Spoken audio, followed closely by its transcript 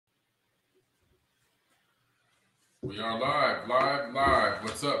We are live.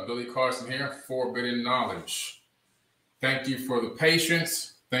 What's up? Billy Carson here, Forbidden Knowledge. Thank you for the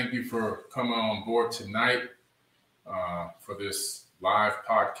patience. Thank you for coming on board tonight for this live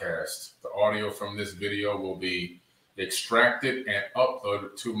podcast. The audio from this video will be extracted and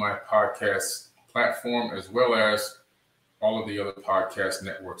uploaded to my podcast platform, as well as all of the other podcast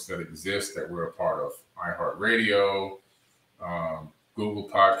networks that exist that we're a part of. iHeartRadio, Google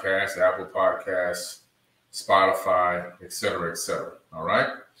Podcasts, Apple Podcasts, Spotify, etc., etc. All right.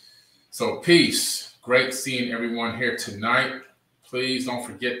 So peace. Great seeing everyone here tonight. Please don't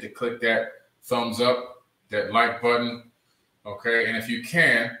forget to click that thumbs up, that like button. Okay. And if you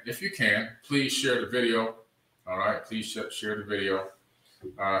can, please share the video. All right. Please share the video.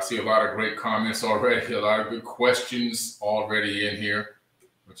 I see a lot of great comments already, a lot of good questions already in here,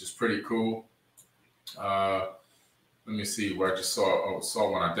 which is pretty cool. Let me see where I just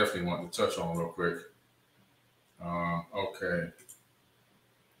saw one I definitely want to touch on real quick. Okay.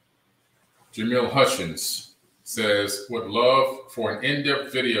 Jamil Hutchins says, would love for an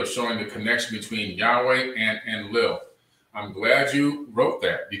in-depth video showing the connection between Yahweh and Enlil. I'm glad you wrote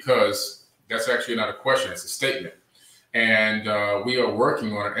that, because that's actually not a question, it's a statement. And we are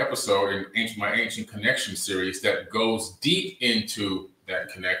working on an episode in my Ancient Connection series that goes deep into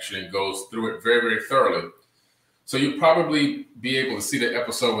that connection and goes through it very, very thoroughly. So you'll probably be able to see the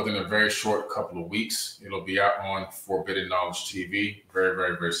episode within a very short couple of weeks. It'll be out on Forbidden Knowledge TV very,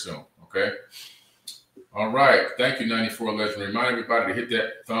 very, very soon. Okay. All right. Thank you, 94 Legend. Remind everybody to hit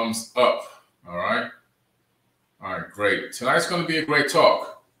that thumbs up. All right. All right. Great. Tonight's going to be a great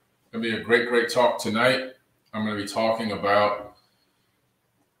talk. It's going to be a great, great talk tonight. I'm going to be talking about,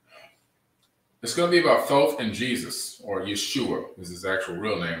 it's going to be about Thoth and Jesus, or Yeshua is his actual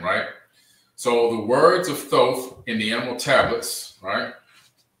real name, right? So the words of Thoth in the Emerald Tablets, right?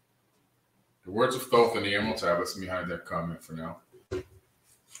 The words of Thoth in the Emerald Tablets. Let me hide that comment for now.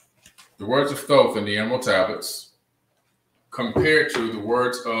 The words of Thoth in the Emerald Tablets compared to the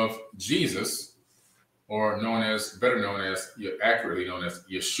words of Jesus, or better known as, accurately known as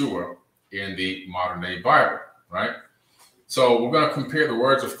Yeshua in the modern day Bible, right? So we're going to compare the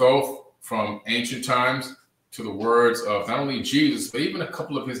words of Thoth from ancient times to the words of not only Jesus, but even a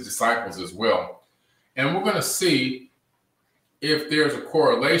couple of his disciples as well. And we're going to see if there's a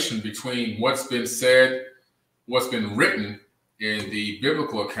correlation between what's been said, what's been written in the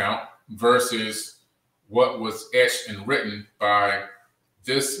biblical account versus what was etched and written by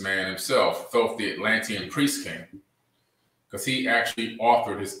this man himself, Thoth, the Atlantean priest king, because he actually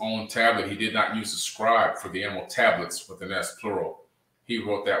authored his own tablet. He did not use a scribe for the Emerald Tablets with an S plural. He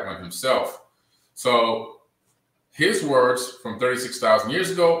wrote that one himself. So his words from 36,000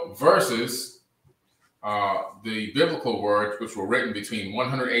 years ago versus the biblical words, which were written between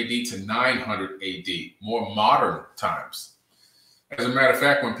 100 AD to 900 AD, more modern times. As a matter of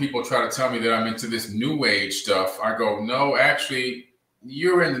fact, when people try to tell me that I'm into this New Age stuff, I go, no, actually,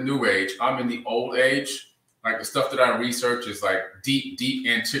 you're in the New Age. I'm in the Old Age. Like the stuff that I research is like deep, deep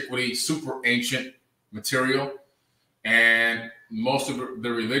antiquity, super ancient material. And most of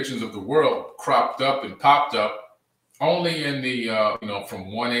the religions of the world cropped up and popped up only in the,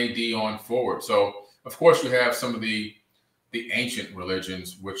 from 1 AD on forward. So, of course, you have some of the ancient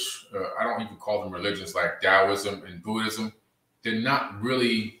religions, which I don't even call them religions, like Taoism and Buddhism. They're not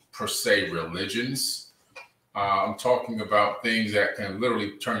really, per se, religions. I'm talking about things that can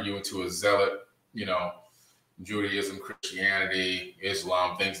literally turn you into a zealot, Judaism, Christianity,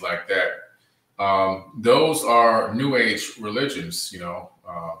 Islam, things like that. Those are New Age religions,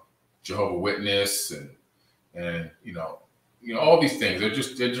 Jehovah's Witness and all these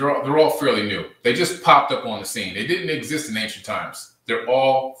things. They're all fairly new. They just popped up on the scene. They didn't exist in ancient times. They're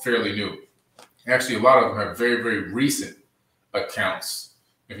all fairly new. Actually, a lot of them have very, very recent accounts,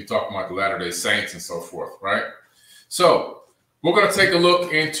 if you talk about the Latter-day Saints and so forth, right? So we're going to take a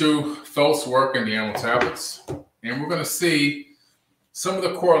look into Thoth's work in the Emerald Tablets, and we're going to see some of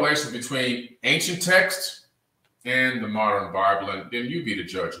the correlations between ancient text and the modern Bible, and then you be the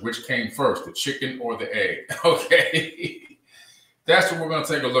judge. Which came first, the chicken or the egg? Okay. That's what we're going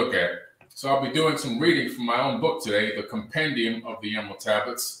to take a look at. So I'll be doing some reading from my own book today, The Compendium of the Emerald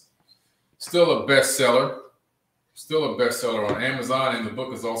Tablets. Still a bestseller. Still a bestseller on Amazon, and the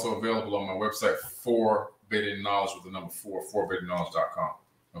book is also available on my website, 4biddenknowledge Knowledge with the number 4, 4biddenknowledge.com.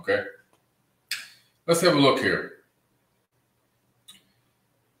 Okay? Let's have a look here.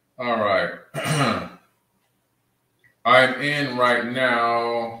 All right. I'm in right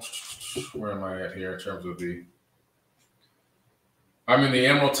now. Where am I at here in terms of the... I'm in the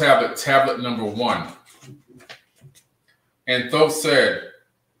Emerald Tablet, tablet number 1. And Thoth said,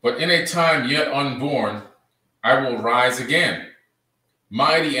 but in a time yet unborn, I will rise again,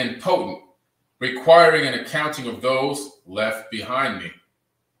 mighty and potent, requiring an accounting of those left behind me.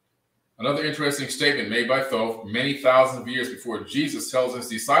 Another interesting statement made by Thoth many thousands of years before Jesus tells his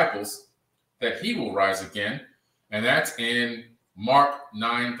disciples that he will rise again, and that's in Mark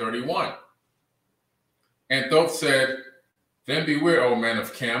 9:31. And Thoth said, "Then beware, O men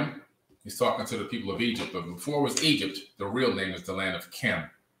of Chem." He's talking to the people of Egypt, but before it was Egypt, the real name is the land of Chem.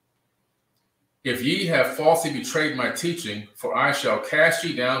 "If ye have falsely betrayed my teaching, for I shall cast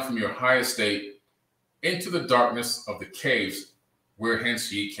ye down from your high estate into the darkness of the caves where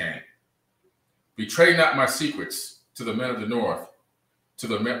hence ye came. Betray not my secrets to the men of the north, to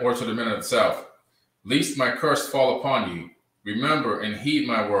the men of the south, lest my curse fall upon you. Remember and heed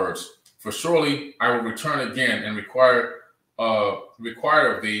my words, for surely I will return again and require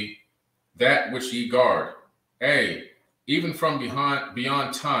of thee that which ye guard. Even from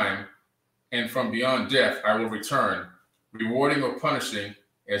beyond time and from beyond death I will return, rewarding or punishing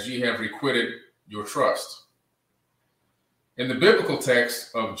as ye have requited your trust." In the biblical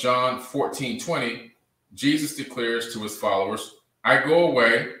text of John 14:20, Jesus declares to his followers, "I go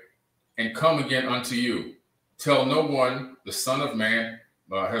away and come again unto you. Tell no one the Son of Man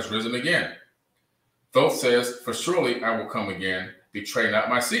has risen again." Thoth says, "For surely I will come again. Betray not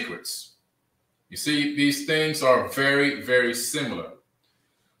my secrets." You see, these things are very, very similar.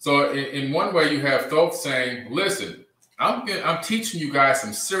 So in one way, you have Thoth saying, "Listen, I'm teaching you guys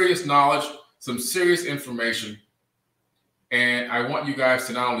some serious knowledge, some serious information. And I want you guys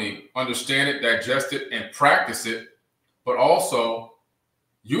to not only understand it, digest it, and practice it, but also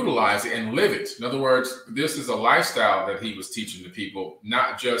utilize it and live it." In other words, this is a lifestyle that he was teaching the people,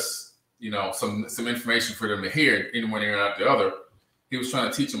 not just, some information for them to hear in one ear and out the other. He was trying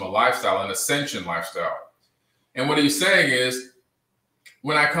to teach them a lifestyle, an ascension lifestyle. And what he's saying is,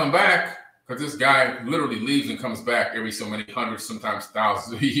 when I come back, because this guy literally leaves and comes back every so many hundreds, sometimes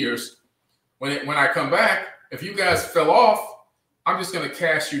thousands of years. When I come back, if you guys fell off, I'm just going to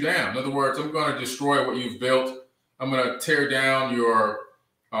cast you down. In other words, I'm going to destroy what you've built. I'm going to tear down your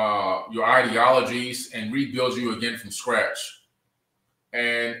ideologies and rebuild you again from scratch.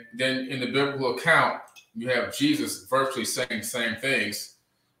 And then in the biblical account, you have Jesus virtually saying the same things.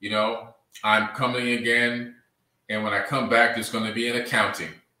 I'm coming again, and when I come back, there's going to be an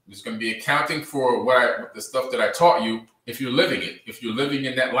accounting. There's going to be accounting for the stuff that I taught you. If you're living it, if you're living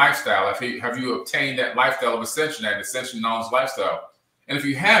in that lifestyle, have you obtained that lifestyle of ascension, that ascension knowledge lifestyle? And if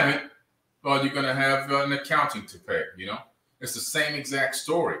you haven't, well, you're going to have an accounting to pay. It's the same exact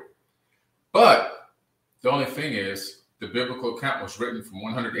story. But the only thing is, the biblical account was written from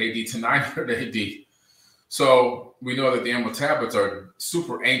 100 AD to 900 AD. So we know that the Emerald Tablets are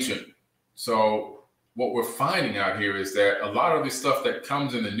super ancient. So what we're finding out here is that a lot of the stuff that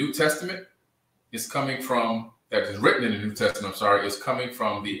comes in the New Testament is coming from, that is written in the New Testament, is coming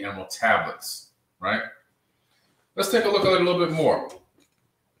from the Emerald Tablets, right? Let's take a look at it a little bit more.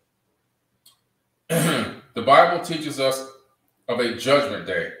 The Bible teaches us of a judgment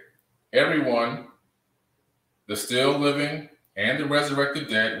day. Everyone, the still living and the resurrected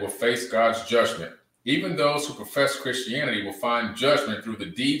dead, will face God's judgment. Even those who profess Christianity will find judgment through the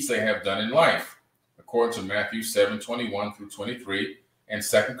deeds they have done in life, according to Matthew 7:21 through 23 and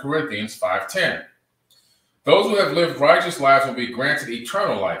 2 Corinthians 5:10. Those who have lived righteous lives will be granted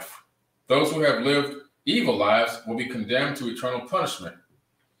eternal life. Those who have lived evil lives will be condemned to eternal punishment.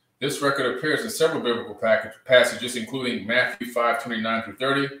 This record appears in several biblical passages, including Matthew 5:29 through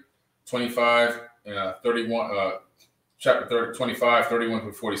 30, 25, 31, chapter 25, 31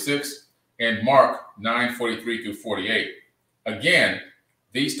 through 46, and Mark 9:43 through 48. Again,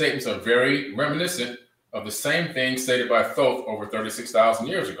 these statements are very reminiscent of the same things stated by Thoth over 36,000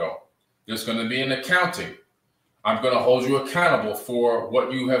 years ago. There's going to be an accounting. I'm going to hold you accountable for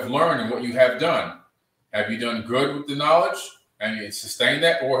what you have learned and what you have done. Have you done good with the knowledge and you sustained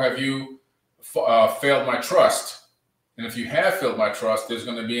that, or have you failed my trust? And if you have failed my trust, there's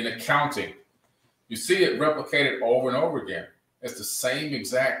going to be an accounting. You see it replicated over and over again. It's the same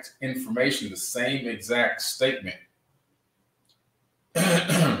exact information, the same exact statement.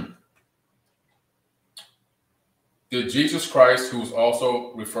 Did Jesus Christ, who is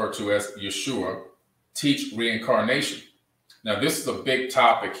also referred to as Yeshua, teach reincarnation? Now, this is a big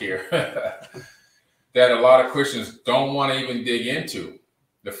topic here that a lot of Christians don't want to even dig into.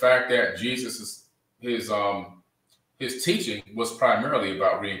 The fact that Jesus, his teaching was primarily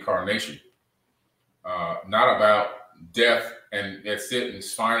about reincarnation, not about death and that's it and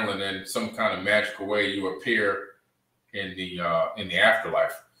it's final, and then some kind of magical way you appear in the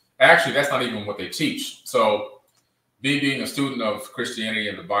afterlife. Actually, that's not even what they teach. So being a student of Christianity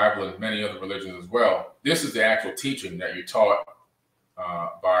and the Bible and many other religions as well, this is the actual teaching that you're taught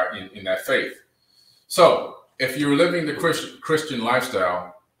in that faith. So if you're living the Christian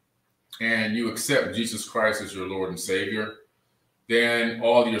lifestyle and you accept Jesus Christ as your Lord and Savior, then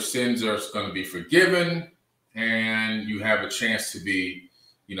all your sins are going to be forgiven, and you have a chance to be,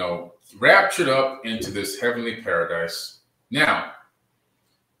 raptured up into this heavenly paradise. Now,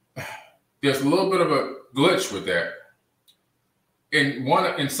 there's a little bit of a glitch with that.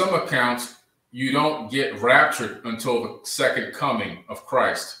 In some accounts, you don't get raptured until the second coming of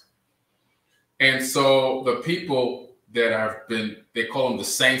Christ. And so the people that they call them the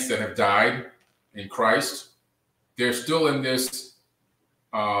saints that have died in Christ, they're still in this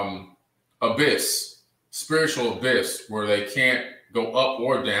spiritual abyss, where they can't go up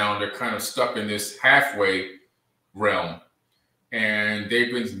or down. They're kind of stuck in this halfway realm. And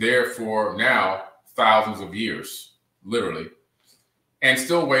they've been there for now thousands of years, literally, and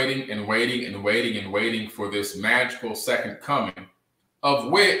still waiting and waiting and waiting and waiting for this magical second coming,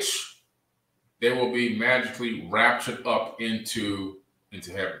 of which they will be magically raptured up into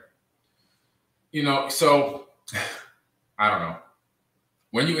heaven. So I don't know.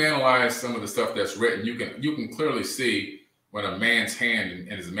 When you analyze some of the stuff that's written, you can clearly see when a man's hand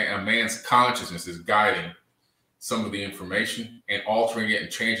and a man's consciousness is guiding some of the information and altering it and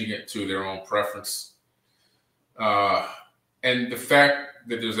changing it to their own preference. And the fact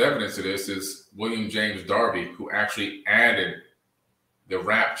that there's evidence of this is William James Darby, who actually added the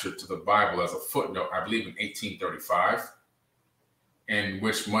rapture to the Bible as a footnote, I believe in 1835, and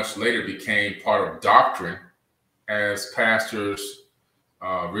which much later became part of doctrine as pastors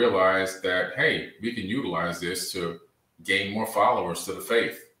realized that, hey, we can utilize this to gain more followers to the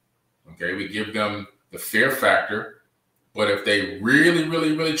faith. Okay, we give them the fear factor, but if they really,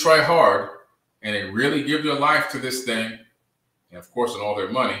 really, really try hard and they really give their life to this thing, and of course, and all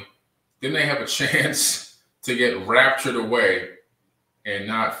their money, then they have a chance to get raptured away and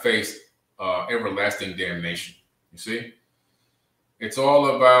not face everlasting damnation. You see? It's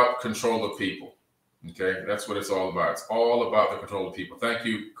all about control of people. Okay? That's what it's all about. It's all about the control of people. Thank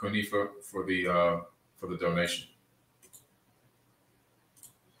you, Konifa, for the donation.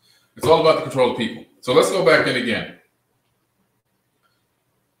 It's all about the control of people. So let's go back in again.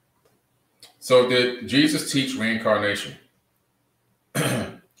 So did Jesus teach reincarnation?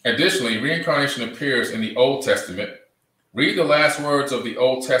 Additionally, reincarnation appears in the Old Testament. Read the last words of the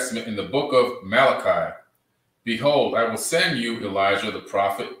Old Testament in the book of Malachi. Behold, I will send you Elijah the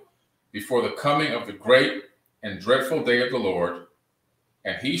prophet before the coming of the great and dreadful day of the Lord,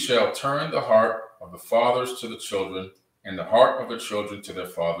 and he shall turn the heart of the fathers to the children, and the heart of the children to their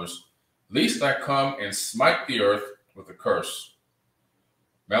fathers, lest I come and smite the earth with a curse.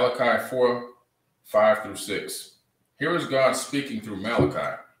 Malachi 4:5-6. Here is God speaking through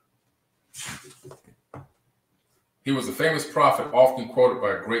Malachi. He was a famous prophet, often quoted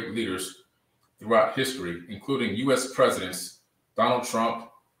by great leaders throughout history, including U.S. presidents, Donald Trump,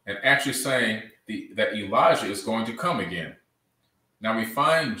 and actually saying that Elijah is going to come again. Now we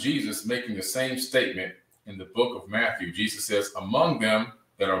find Jesus making the same statement in the book of Matthew. Jesus says, among them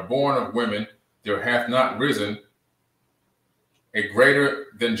that are born of women, there hath not risen a greater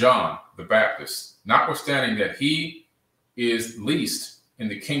than John the Baptist, notwithstanding that he is least in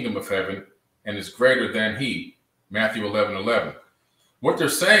the kingdom of heaven and is greater than he. Matthew 11:11. What they're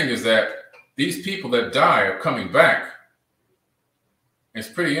saying is that these people that die are coming back. It's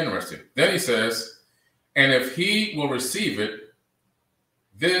pretty interesting. Then he says, and if he will receive it,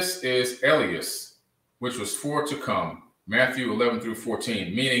 this is Elias, which was for to come. Matthew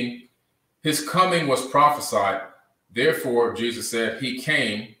 11-14, meaning his coming was prophesied. Therefore, Jesus said, he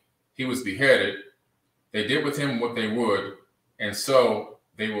came, he was beheaded. They did with him what they would, and so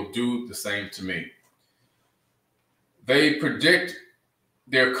they will do the same to me. They predict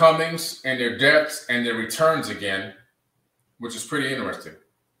their comings and their deaths and their returns again, which is pretty interesting.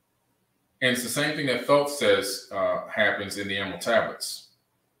 And it's the same thing that Thoth says happens in the Emerald Tablets.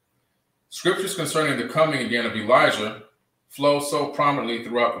 Scriptures concerning the coming again of Elijah flow so prominently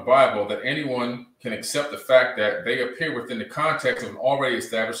throughout the Bible that anyone can accept the fact that they appear within the context of an already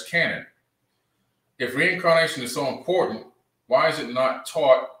established canon. If reincarnation is so important, why is it not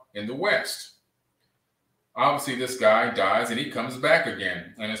taught in the West? Obviously, this guy dies and he comes back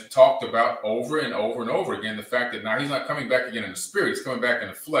again. And it's talked about over and over and over again, the fact that now he's not coming back again in the spirit, he's coming back in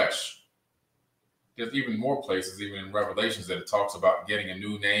the flesh. There's even more places, even in Revelations, that it talks about getting a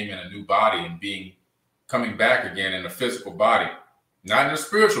new name and a new body and coming back again in a physical body. Not in a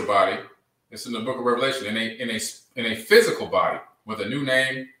spiritual body. It's in the book of Revelation, in a physical body with a new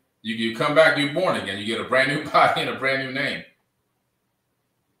name You come back, you're born again. You get a brand new body and a brand new name.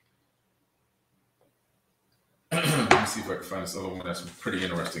 Let me see if I can find this other one that's pretty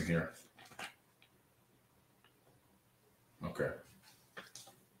interesting here. Okay.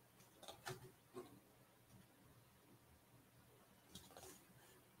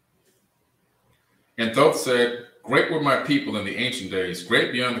 And Thoth said, great were my people in the ancient days,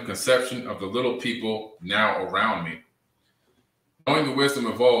 great beyond the conception of the little people now around me. Knowing the wisdom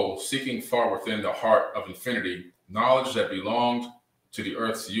of old, seeking far within the heart of infinity, knowledge that belonged to the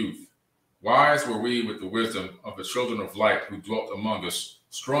earth's youth. Wise were we with the wisdom of the children of light who dwelt among us.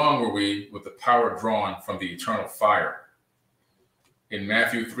 Strong were we with the power drawn from the eternal fire. In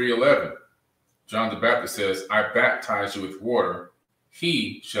Matthew 3:11, John the Baptist says, I baptize you with water.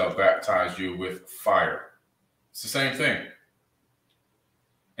 He shall baptize you with fire. It's the same thing.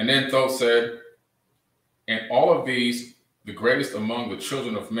 And then Thoth said, and all of these, the greatest among the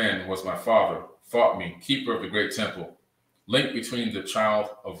children of men was my father, thought me, keeper of the great temple, link between the child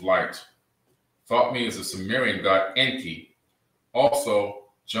of light. Thought me is a Sumerian god, Enki. Also,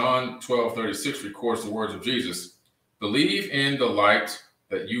 John 12:36 records the words of Jesus, believe in the light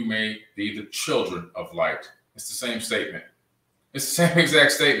that you may be the children of light. It's the same statement. It's the same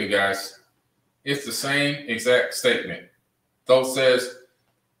exact statement, guys. It's the same exact statement. Thoth says,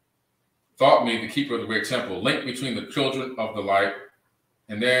 thought me, the keeper of the great temple, link between the children of the light.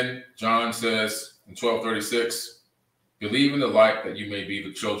 And then John says in 12:36, believe in the light that you may be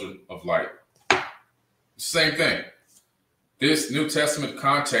the children of light. Same thing. This New Testament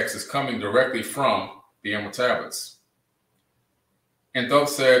context is coming directly from the Emerald Tablets. And Thoth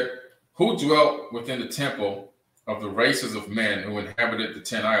said, who dwelt within the temple of the races of men who inhabited the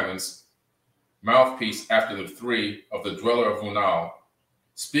 10 islands, mouthpiece after the 3 of the dweller of Unal,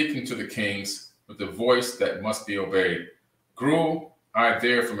 speaking to the kings with the voice that must be obeyed. Grew I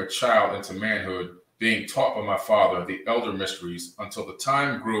there from a child into manhood, being taught by my father the elder mysteries, until the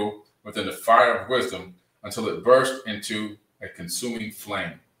time grew within the fire of wisdom, until it burst into a consuming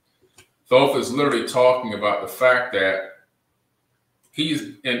flame. Thoth is literally talking about the fact that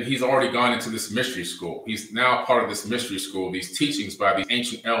he's already gone into this mystery school. He's now part of this mystery school, these teachings by these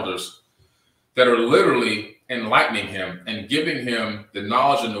ancient elders that are literally enlightening him and giving him the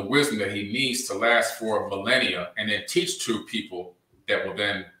knowledge and the wisdom that he needs to last for millennia, and then teach to people that will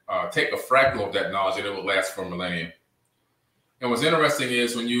then take a fractal of that knowledge and it will last for millennia. And what's interesting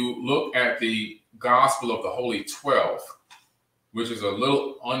is when you look at the Gospel of the Holy 12, which is a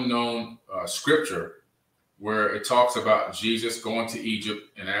little unknown scripture where it talks about Jesus going to Egypt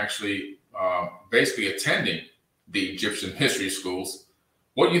and actually basically attending the Egyptian history schools.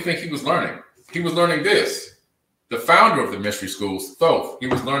 What do you think he was learning? He was learning this. The founder of the mystery schools, Thoth, he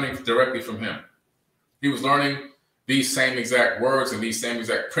was learning directly from him. He was learning these same exact words and these same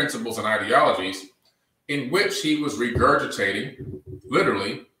exact principles and ideologies in which he was regurgitating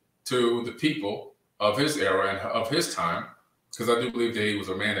literally to the people of his era and of his time, because I do believe that he was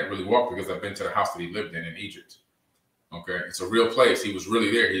a man that really walked, because I've been to the house that he lived in Egypt. Okay, it's a real place. He was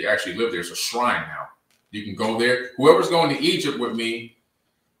really there. He actually lived there. It's a shrine now. You can go there. Whoever's going to Egypt with me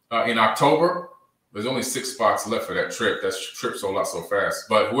in October, there's only 6 spots left for that trip. That trip sold out so fast.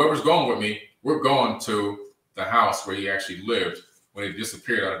 But whoever's going with me, we're going to the house where he actually lived when he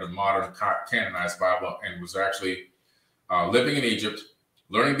disappeared out of the modern canonized Bible and was actually living in Egypt,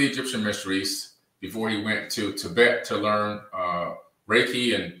 learning the Egyptian mysteries before he went to Tibet to learn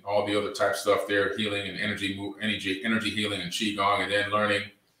Reiki and all the other type stuff there, healing and energy healing and Qigong, and then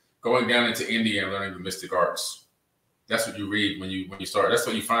going down into India and learning the mystic arts. That's what you read when you start. That's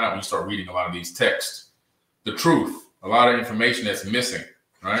what you find out when you start reading a lot of these texts. The truth, a lot of information that's missing,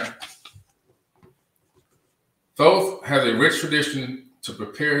 right? Thoth has a rich tradition to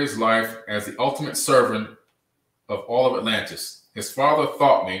prepare his life as the ultimate servant of all of Atlantis. His father,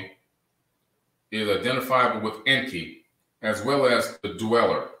 Thought Me, is identifiable with Enki, as well as the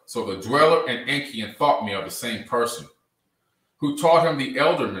dweller. So the dweller and Enki and Thought Me are the same person, who taught him the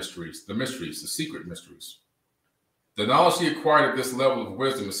elder mysteries, the secret mysteries. The knowledge he acquired at this level of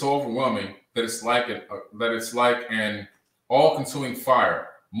wisdom is so overwhelming that it's like an all-consuming fire,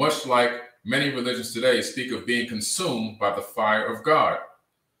 much like many religions today speak of being consumed by the fire of God,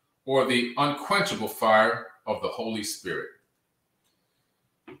 or the unquenchable fire of the Holy Spirit.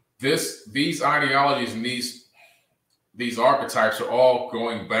 These ideologies and these archetypes are all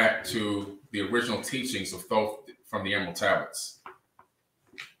going back to the original teachings of Thoth from the Emerald Tablets.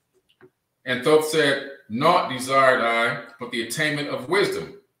 And Thoth said, naught desired I but the attainment of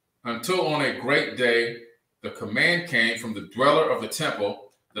wisdom, until on a great day the command came from the dweller of the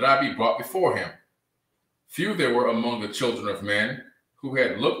temple that I be brought before him. Few there were among the children of men who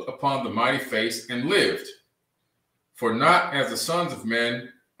had looked upon the mighty face and lived. For not as the sons of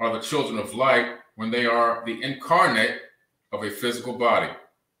men are the children of light when they are the incarnate of a physical body.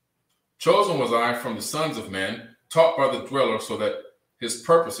 Chosen was I from the sons of men, taught by the dweller, so that his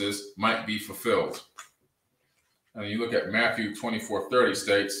purposes might be fulfilled. And you look at Matthew 24:30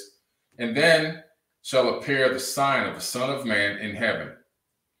 states, and then shall appear the sign of the Son of Man in heaven.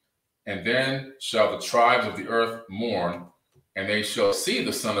 And then shall the tribes of the earth mourn, and they shall see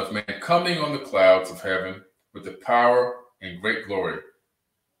the Son of Man coming on the clouds of heaven with the power and great glory.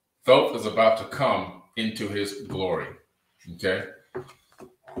 Thoth is about to come into his glory. Okay?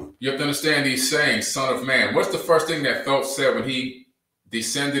 You have to understand these sayings, Son of Man. What's the first thing that Thoth said when he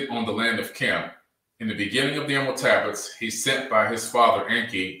descended on the land of Chem? In the beginning of the Emerald Tablets, he's sent by his father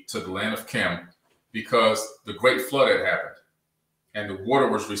Enki to the land of Chem because the great flood had happened and the water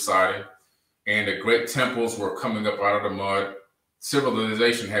was receding and the great temples were coming up out of the mud.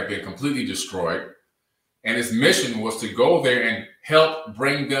 Civilization had been completely destroyed. And his mission was to go there and help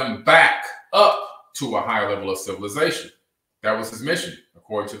bring them back up to a higher level of civilization. That was his mission,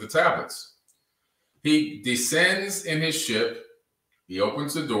 according to the tablets. He descends in his ship. He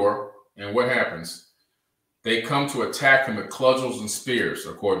opens the door. And what happens? They come to attack him with cudgels and spears,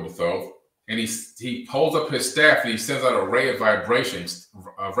 according to Thoth. And he holds up his staff and he sends out a ray of vibration,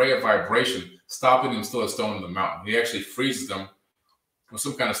 stopping them still a stone in the mountain. He actually freezes them with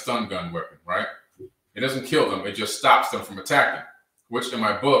some kind of stun gun weapon, right? It doesn't kill them. It just stops them from attacking, which in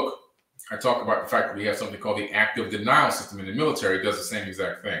my book, I talk about the fact that we have something called the active denial system in the military. It does the same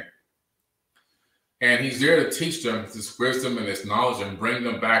exact thing. And he's there to teach them this wisdom and this knowledge and bring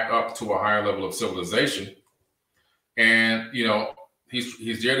them back up to a higher level of civilization. And, you know,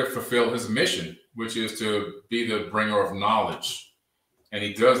 he's there to fulfill his mission, which is to be the bringer of knowledge. And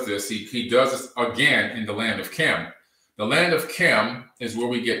he does this. He does this again in the land of Chem. The land of Chem is where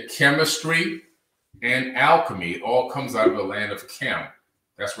we get chemistry and alchemy. It all comes out of the land of Chem.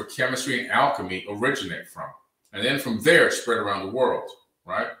 That's where chemistry and alchemy originate from. And then from there, it spread around the world,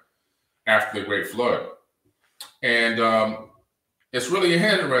 right? After the Great Flood. And it's really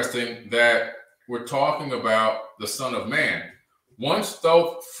interesting that we're talking about the Son of Man. Once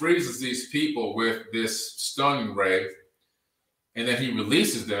Thoth freezes these people with this stunning ray, and then he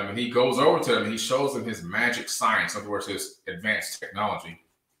releases them and he goes over to them and he shows them his magic science, in other words, his advanced technology.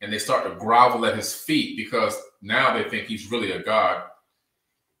 And they start to grovel at his feet because now they think he's really a god.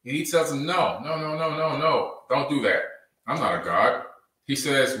 And he tells them, no, don't do that. I'm not a god. He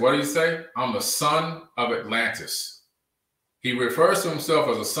says, what did he say? I'm the son of Atlantis. He refers to himself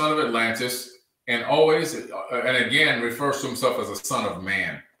as a son of Atlantis and always, and again, refers to himself as a son of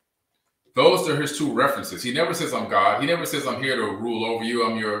man. Those are his two references. He never says I'm God. He never says I'm here to rule over you.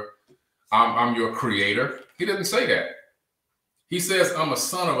 I'm your creator. He doesn't say that. He says I'm a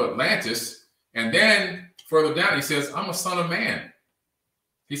son of Atlantis. And then further down, he says I'm a son of man.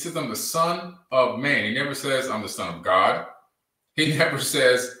 He says I'm the son of man. He never says I'm the son of God. He never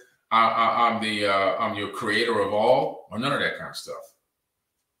says I'm your creator of all, or none of that kind of stuff.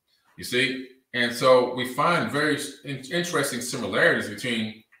 You see? And so we find very interesting similarities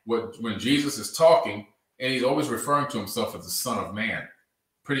between when Jesus is talking and he's always referring to himself as the Son of Man.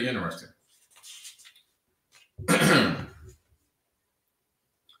 Pretty interesting.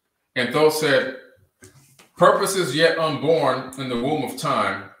 And Thoth said, purposes yet unborn in the womb of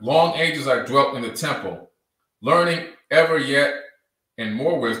time, long ages I dwelt in the temple, learning ever yet and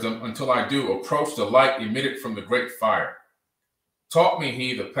more wisdom until I do approach the light emitted from the great fire. Taught me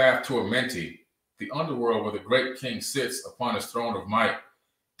he the path to Amenti, the underworld where the great king sits upon his throne of might.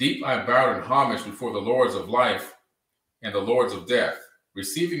 Deep I bowed in homage before the lords of life and the lords of death,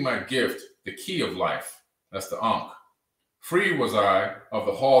 receiving my gift, the key of life. That's the Ankh. Free was I of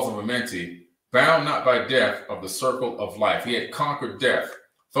the halls of Amenti, bound not by death of the circle of life. He had conquered death.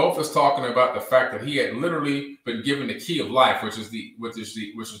 Thoth is talking about the fact that he had literally been given the key of life, which is the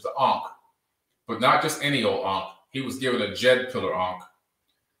Ankh, but not just any old Ankh. He was given a Jed pillar Ankh,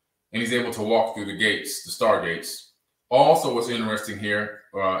 and he's able to walk through the gates, the star gates. Also, what's interesting here,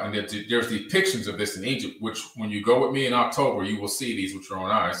 and there's depictions of this in Egypt, which when you go with me in October, you will see these with your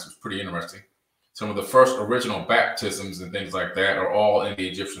own eyes. It's pretty interesting. Some of the first original baptisms and things like that are all in the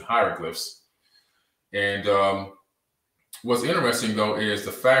Egyptian hieroglyphs. And what's interesting, though, is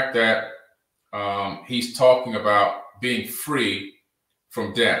the fact that he's talking about being free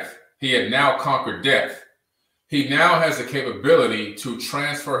from death. He had now conquered death. He now has the capability to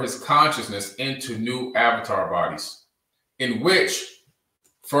transfer his consciousness into new avatar bodies, in which,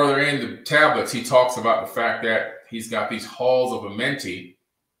 further in the tablets, he talks about the fact that he's got these halls of Amenti,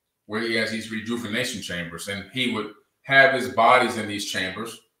 where he has these rejuvenation chambers, and he would have his bodies in these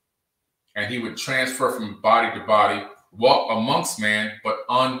chambers, and he would transfer from body to body, walk amongst man, but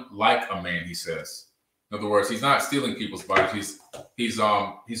unlike a man, he says. In other words, he's not stealing people's bodies. He's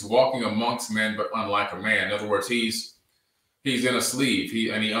walking amongst men, but unlike a man. In other words, he's in a sleeve.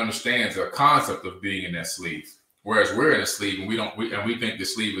 He understands the concept of being in that sleeve. Whereas we're in a sleeve, and we think the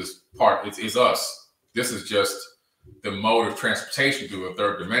sleeve is is us. This is just the mode of transportation through a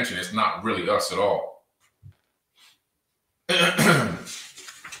third dimension. It's not really us at all. Let's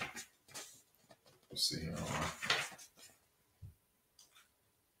see here.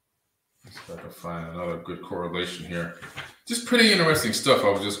 Let's see if I can find another good correlation here. Just pretty interesting stuff I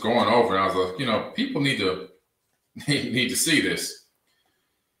was just going over. And I was like, people need to see this.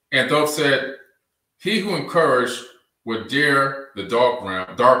 And Thoth said, he who encouraged would dare the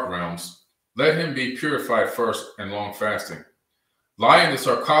dark realms, let him be purified first and long fasting. Lie in the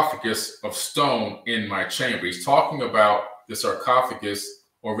sarcophagus of stone in my chamber. He's talking about the sarcophagus,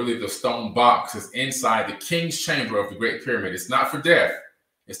 or really the stone box, is inside the king's chamber of the Great Pyramid. It's not for death.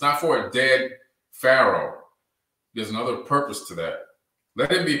 It's not for a dead pharaoh. There's another purpose to that.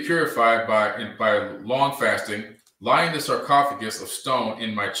 Let him be purified by long fasting. Lie in the sarcophagus of stone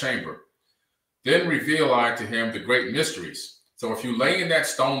in my chamber. Then reveal I to him the great mysteries. So if you lay in that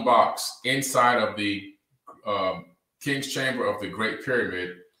stone box inside of the king's chamber of the Great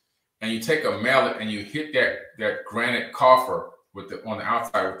Pyramid, and you take a mallet and you hit that granite coffer on the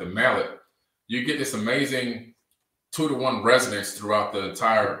outside with the mallet, you get this amazing 2-to-1 resonance throughout the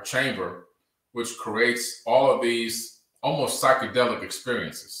entire chamber, which creates all of these almost psychedelic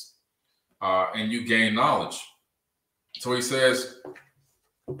experiences, and you gain knowledge. So he says,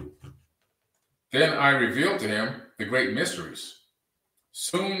 then I revealed to him the great mysteries.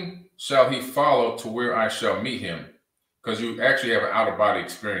 Soon shall he follow to where I shall meet him, because you actually have an out-of-body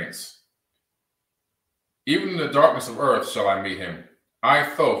experience. Even in the darkness of earth shall I meet him. I,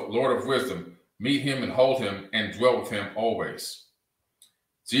 Thoth, Lord of wisdom, meet him and hold him and dwell with him always.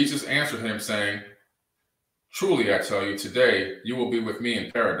 Jesus answered him, saying, truly I tell you, today you will be with me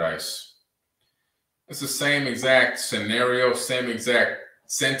in paradise. It's the same exact scenario, same exact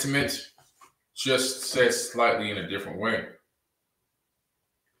sentiment, just said slightly in a different way.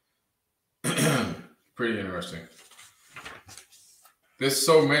 Pretty interesting. There's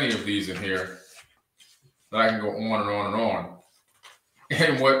so many of these in here that I can go on and on and on.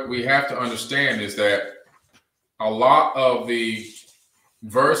 And what we have to understand is that a lot of the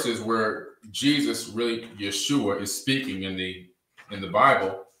verses where Jesus, really Yeshua, is speaking in the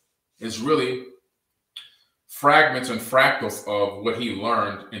Bible is really fragments and fractals of what he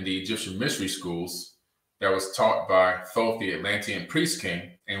learned in the Egyptian mystery schools that was taught by Thoth, the Atlantean priest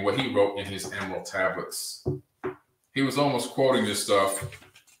king, and what he wrote in his emerald tablets. He was almost quoting this stuff,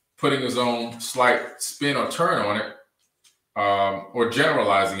 putting his own slight spin or turn on it, or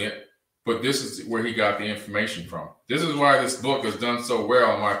generalizing it, but this is where he got the information from. This is why this book has done so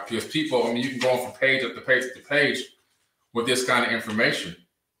well, because people, you can go on from page after page after page with this kind of information,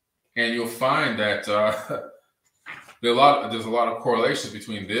 and you'll find that there's a lot of correlations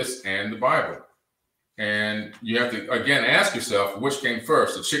between this and the Bible. And you have to, again, ask yourself, which came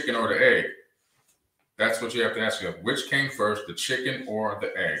first, the chicken or the egg? That's what you have to ask yourself. Which came first, the chicken or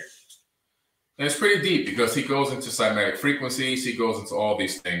the egg? And it's pretty deep because he goes into cymatic frequencies. He goes into all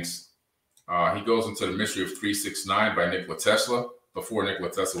these things. He goes into the mystery of 369 by Nikola Tesla, before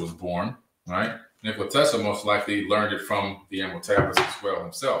Nikola Tesla was born, right? Nikola Tesla most likely learned it from the Emerald Tablets as well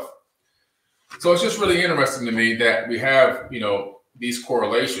himself. So it's just really interesting to me that we have, these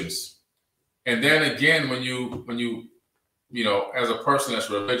correlations. And then again, when you as a person that's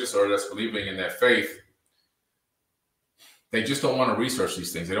religious or that's believing in that faith, they just don't want to research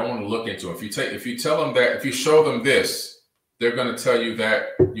these things. They don't want to look into it. If you tell them that, if you show them this, they're going to tell you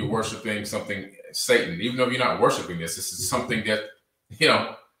that you're worshiping something, Satan, even though you're not worshiping this. This is something that,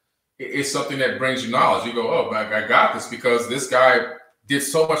 it's something that brings you knowledge. You go, oh, I got this because this guy did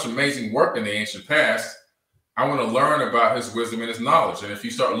so much amazing work in the ancient past. I want to learn about his wisdom and his knowledge. And if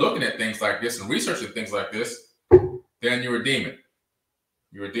you start looking at things like this and researching things like this, then you're a demon.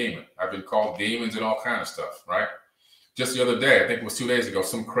 You're a demon. I've been called demons and all kind of stuff, right? Just the other day, I think it was 2 days ago,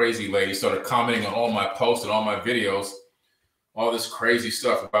 some crazy lady started commenting on all my posts and all my videos, all this crazy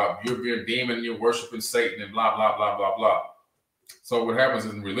stuff about you're a demon, you're worshiping Satan and blah, blah, blah, blah, blah. So what happens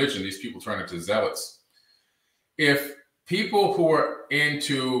in religion, these people turn into zealots. If people who are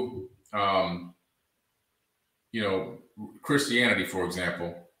into, Christianity, for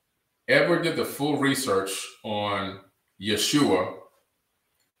example, ever did the full research on Yeshua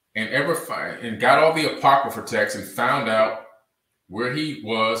and got all the apocryphal texts and found out where he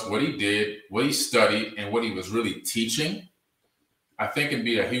was, what he did, what he studied, and what he was really teaching, I think it'd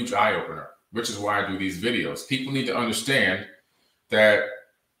be a huge eye-opener, which is why I do these videos. People need to understand that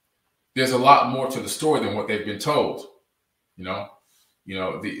there's a lot more to the story than what they've been told.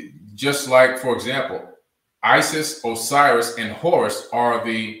 Just like, for example, Isis, Osiris, and Horus are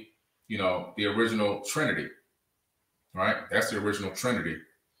the original Trinity, right? That's the original Trinity.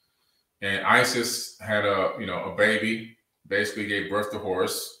 And Isis had a baby, basically gave birth to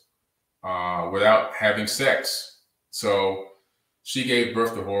Horus without having sex. So she gave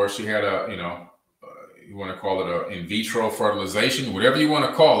birth to Horus. She had you want to call it a in vitro fertilization, whatever you want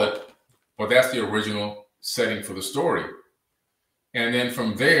to call it, but that's the original setting for the story. And then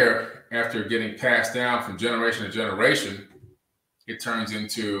from there, after getting passed down from generation to generation, it turns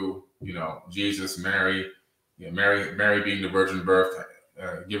into, Jesus, Mary, Mary being the virgin birth,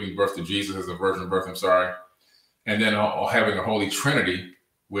 giving birth to Jesus as a virgin birth, I'm sorry. And then having a Holy Trinity,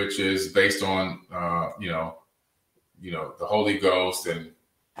 which is based on, the Holy Ghost and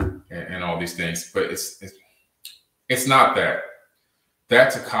all these things. But it's not that.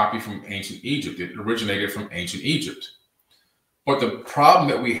 That's a copy from ancient Egypt. It originated from ancient Egypt. But the problem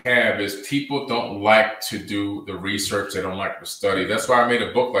that we have is people don't like to do the research. They don't like to study. That's why I made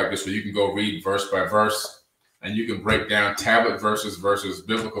a book like this where you can go read verse by verse and you can break down tablet verses versus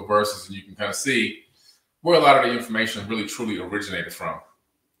biblical verses, and you can kind of see where a lot of the information really truly originated from.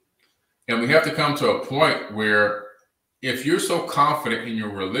 And we have to come to a point where if you're so confident in your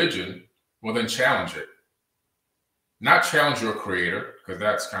religion, well, then challenge it. Not challenge your creator, because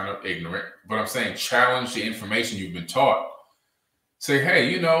that's kind of ignorant, but I'm saying challenge the information you've been taught. Say,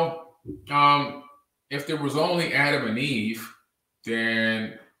 hey, if there was only Adam and Eve,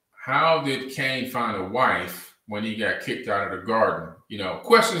 then how did Cain find a wife when he got kicked out of the garden?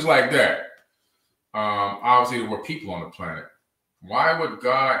 Questions like that. Obviously, there were people on the planet. Why would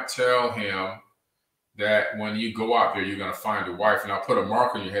God tell him that when you go out there, you're going to find a wife and I'll put a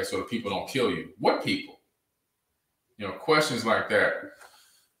mark on your head so that people don't kill you? What people? Questions like that.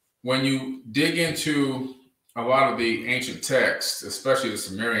 When you dig into a lot of the ancient texts, especially the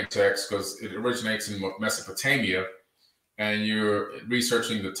Sumerian texts, because it originates in Mesopotamia, and you're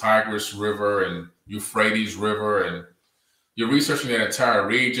researching the Tigris River and Euphrates River, and you're researching that entire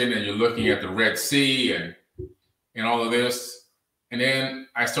region, and you're looking at the Red Sea and all of this. And then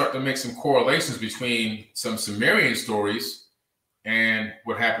I start to make some correlations between some Sumerian stories and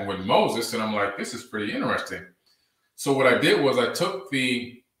what happened with Moses, and I'm like, this is pretty interesting. So what I did was I took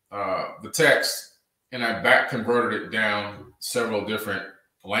the text and I back converted it down several different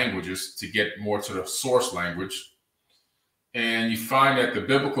languages to get more to the source language. And you find that the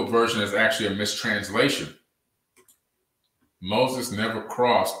biblical version is actually a mistranslation. Moses never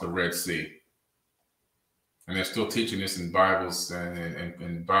crossed the Red Sea. And they're still teaching this in Bibles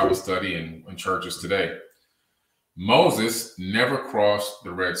and Bible study and in churches today. Moses never crossed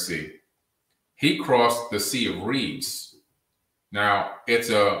the Red Sea. He crossed the Sea of Reeds. Now,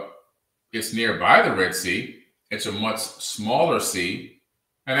 it's nearby the Red Sea. It's a much smaller sea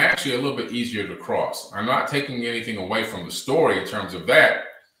and actually a little bit easier to cross. I'm not taking anything away from the story in terms of that,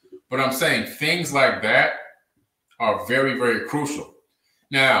 but I'm saying things like that are very, very crucial.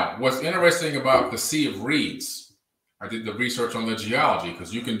 Now, what's interesting about the Sea of Reeds, I did the research on the geology,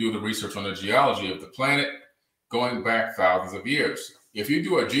 because you can do the research on the geology of the planet going back thousands of years. If you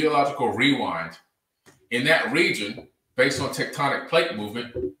do a geological rewind in that region based on tectonic plate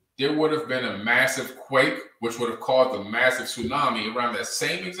movement, there would have been a massive quake, which would have caused a massive tsunami around that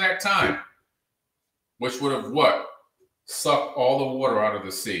same exact time, which would have what? Sucked all the water out of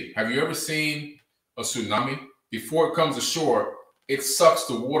the sea. Have you ever seen a tsunami? Before it comes ashore, it sucks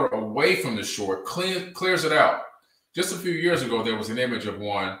the water away from the shore, clears it out. Just a few years ago, there was an image of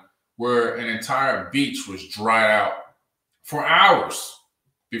one where an entire beach was dried out for hours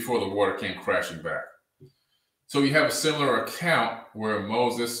before the water came crashing back. So you have a similar account where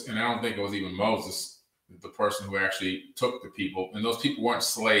Moses, and I don't think it was even Moses, the person who actually took the people, and those people weren't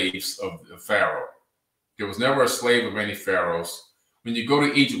slaves of Pharaoh. There was never a slave of any pharaohs. When you go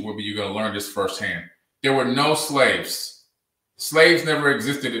to Egypt, you're going to learn this firsthand. There were no slaves. Slaves never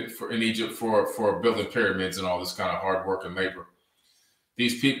existed in Egypt for building pyramids and all this kind of hard work and labor.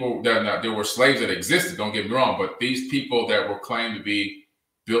 These people, there were slaves that existed, don't get me wrong, but these people that were claimed to be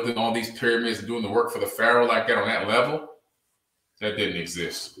building all these pyramids and doing the work for the pharaoh like that on that level, that didn't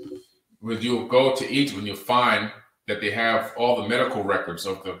exist. When you go to Egypt, and you'll find that they have all the medical records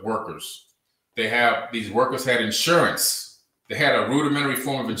of the workers. These workers had insurance. They had a rudimentary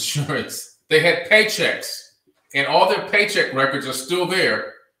form of insurance. They had paychecks, and all their paycheck records are still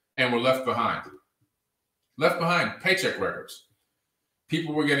there and were left behind. Left behind, paycheck records.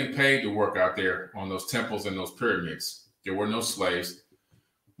 People were getting paid to work out there on those temples and those pyramids. There were no slaves.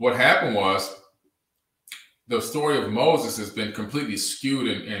 What happened was the story of Moses has been completely skewed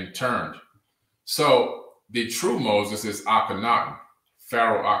and turned. So the true Moses is Akhenaten,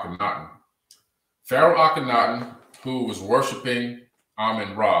 Pharaoh Akhenaten. Pharaoh Akhenaten, who was worshiping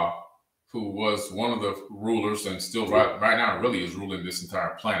Amun-Ra, who was one of the rulers and still right now really is ruling this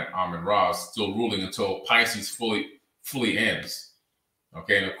entire planet. Amun-Ra is still ruling until Pisces fully ends.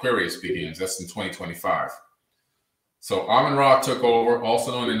 Okay, and Aquarius begins. That's in 2025. So Amun-Ra took over,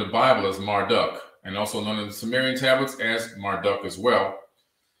 also known in the Bible as Marduk, and also known in the Sumerian tablets as Marduk as well.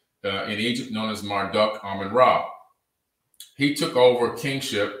 In Egypt, known as Marduk Amun-Ra. He took over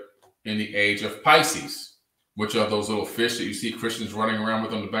kingship in the age of Pisces, which are those little fish that you see Christians running around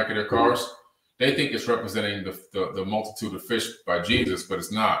with on the back of their cars. They think it's representing the multitude of fish by Jesus, but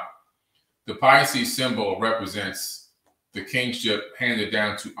it's not. The Pisces symbol represents the kingship handed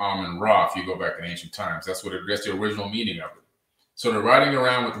down to Amun-Ra. If you go back in ancient times, that's the original meaning of it. So they're riding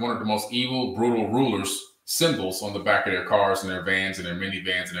around with one of the most evil, brutal rulers' symbols on the back of their cars and their vans and their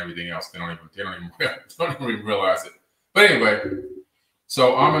minivans and everything else. They don't even realize it. But anyway,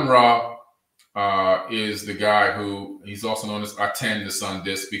 so Amun-Ra is the guy who, he's also known as Aten, the sun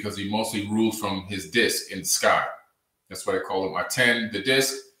disk, because he mostly rules from his disk in the sky. That's why they call him Aten, the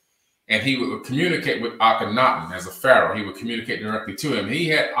disk. And he would communicate with Akhenaten as a pharaoh. He would communicate directly to him. He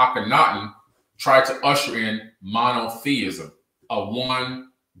had Akhenaten try to usher in monotheism, a one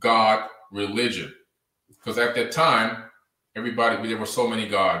God religion. Because at that time, there were so many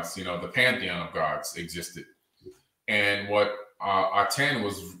gods, you know, the pantheon of gods existed. And what Aten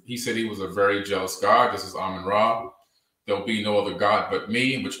was, he said he was a very jealous God. This is Amun-Ra. There'll be no other God but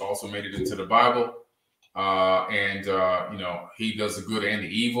me, which also made it into the Bible. You know, he does the good and the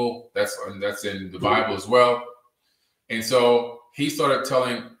evil. That's in the Bible as well. And so he started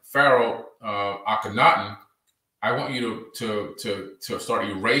telling Pharaoh Akhenaten, I want you to start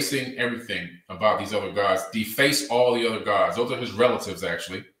erasing everything about these other gods, deface all the other gods. Those are his relatives,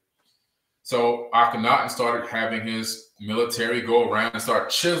 actually. So Akhenaten started having his military go around and start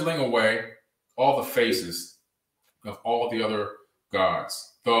chiseling away all the faces of all the other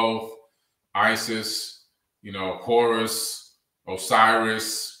gods. Thoth, Isis, you know, Horus,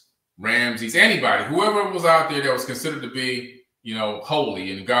 Osiris, Ramses, anybody, whoever was out there that was considered to be, you know,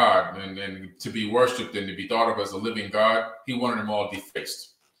 holy and God and to be worshipped and to be thought of as a living God, he wanted them all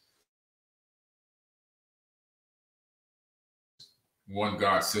defaced. One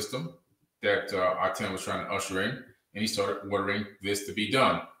God system that Aten was trying to usher in, and he started ordering this to be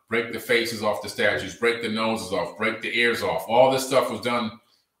done. Break the faces off the statues, break the noses off, break the ears off. All this stuff was done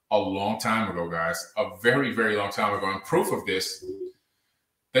a long time ago, guys, a very, very long time ago. And proof of this,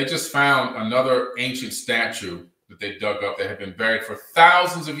 they just found another ancient statue that they dug up that had been buried for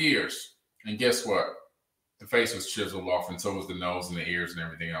thousands of years. And guess what? The face was chiseled off, and so was the nose and the ears and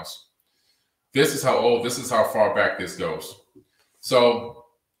everything else. This is how old, this is how far back this goes. So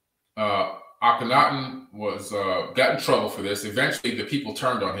Akhenaten got in trouble for this. Eventually, the people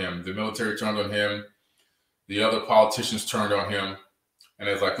turned on him. The military turned on him. The other politicians turned on him. And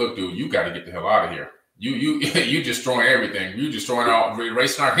it's like, look, dude, you got to get the hell out of here. You destroying everything. You destroying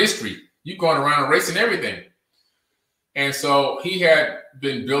erasing our history. You going around erasing everything. And so he had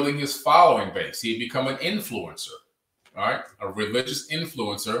been building his following base. He had become an influencer, all right? A religious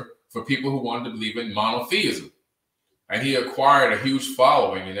influencer for people who wanted to believe in monotheism. And he acquired a huge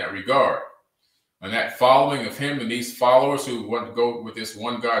following in that regard. And that following of him and these followers who want to go with this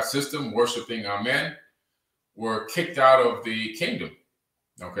one God system, worshiping Amen, were kicked out of the kingdom.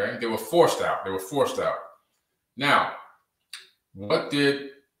 Okay, they were forced out. Now, what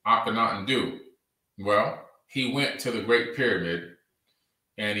did Akhenaten do? Well, he went to the Great Pyramid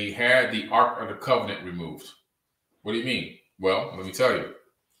and he had the Ark of the Covenant removed. What do you mean? Well, let me tell you.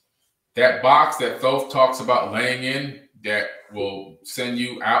 That box that Thoth talks about laying in that will send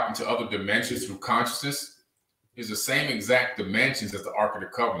you out into other dimensions through consciousness is the same exact dimensions as the Ark of the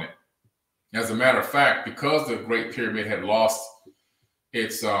Covenant. As a matter of fact, because the Great Pyramid had lost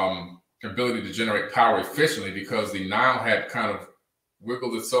its ability to generate power efficiently, because the Nile had kind of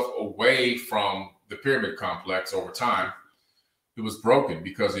wiggled itself away from the pyramid complex over time, it was broken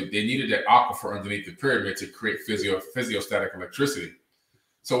because they needed that aquifer underneath the pyramid to create physiostatic electricity.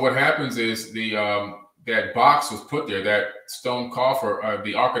 So what happens is that box was put there, that stone coffer,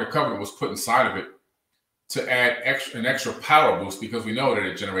 the Ark of the Covenant was put inside of it to add an extra power boost, because we know that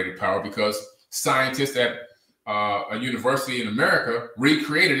it generated power because scientists at a university in America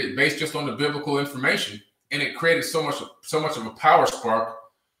recreated it based just on the biblical information, and it created so much of a power spark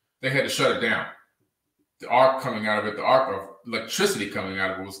they had to shut it down. the arc coming out of it, the arc of electricity coming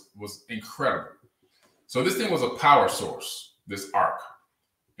out of it was incredible. So this thing was a power source, this arc.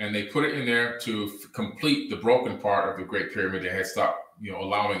 And they put it in there to complete the broken part of the Great Pyramid that had stopped,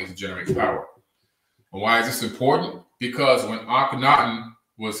 allowing it to generate power. And why is this important? Because when Akhenaten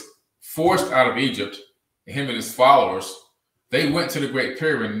was forced out of Egypt, him and his followers, they went to the Great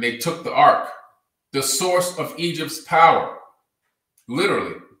Pyramid and they took the ark, the source of Egypt's power,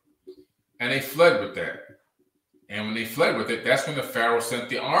 literally, and they fled with that. And when they fled with it, that's when the Pharaoh sent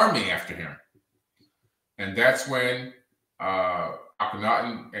the army after him. And that's when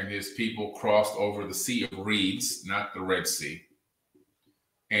Akhenaten and his people crossed over the Sea of Reeds, not the Red Sea,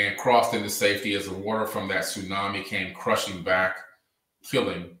 and crossed into safety as the water from that tsunami came crushing back,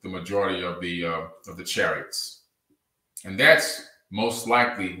 killing the majority of the chariots. And that's most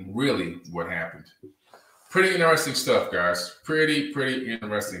likely really what happened. Pretty interesting stuff, guys. Pretty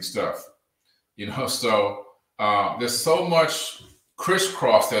interesting stuff. So there's so much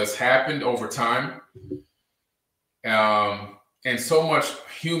crisscross that has happened over time, and so much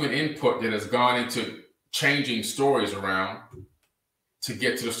human input that has gone into changing stories around to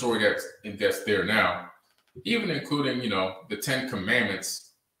get to the story that's there now, even including, the 10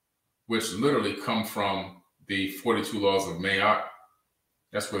 Commandments, which literally come from the 42 laws of Ma'at.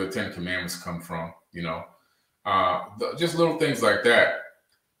 That's where the 10 Commandments come from, just little things like that.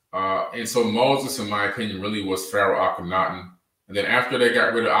 And so Moses, in my opinion, really was Pharaoh Akhenaten. And then after they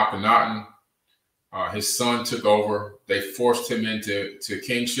got rid of Akhenaten, his son took over. They forced him into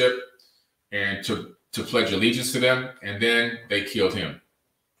kingship and to pledge allegiance to them. And then they killed him.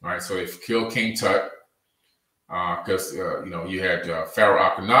 All right, so they killed King Tut because, you had Pharaoh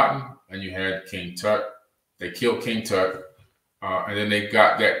Akhenaten and you had King Tut. They killed King Tut. And then they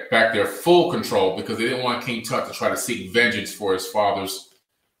got that back their full control because they didn't want King Tut to try to seek vengeance for his father's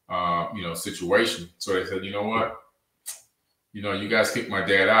situation. So they said, you know what? You guys kicked my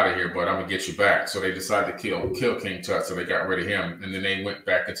dad out of here, but I'm gonna get you back. So they decided to kill King Tut. So they got rid of him, and then they went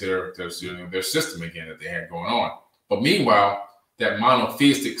back into their system again that they had going on. But meanwhile, that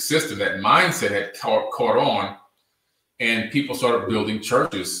monotheistic system, that mindset had caught on, and people started building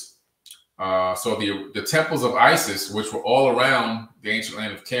churches. So the temples of Isis, which were all around the ancient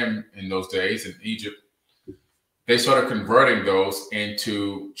land of Kem in those days in Egypt, they started converting those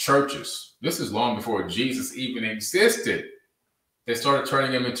into churches. This is long before Jesus even existed. They started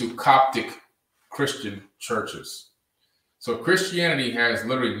turning them into Coptic Christian churches. So Christianity has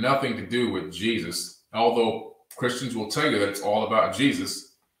literally nothing to do with Jesus, although Christians will tell you that it's all about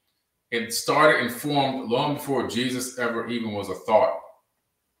Jesus. It started and formed long before Jesus ever even was a thought.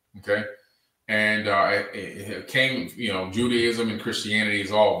 Okay? And it came, Judaism and Christianity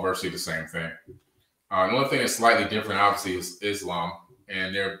is all virtually the same thing. The only thing that's slightly different, obviously, is Islam.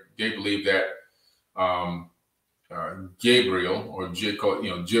 And they believe that Gabriel, or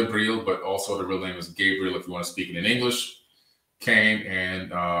Jibril, but also the real name is Gabriel if you want to speak it in English, came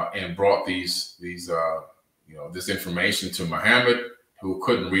and brought this information to Muhammad, who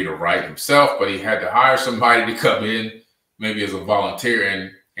couldn't read or write himself, but he had to hire somebody to come in, maybe as a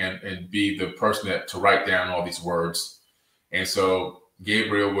volunteer, and be the person to write down all these words. And so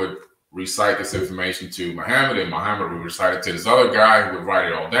Gabriel would recite this information to Muhammad, and Muhammad would recite it to this other guy who would write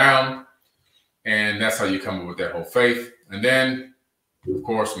it all down. And that's how you come up with that whole faith. And then, of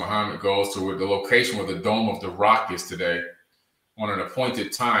course, Muhammad goes to the location where the Dome of the Rock is today on an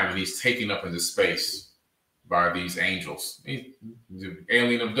appointed time, and he's taken up into space by these angels.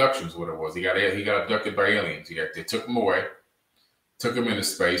 Alien abductions, what it was. He got abducted by aliens. They took him away, took him into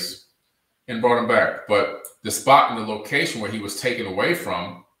space, and brought him back. But the spot and the location where he was taken away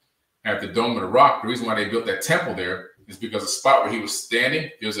from at the Dome of the Rock, the reason why they built that temple there is because the spot where he was standing,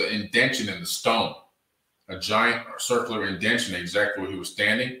 there's an indention in the stone, a giant circular indention exactly where he was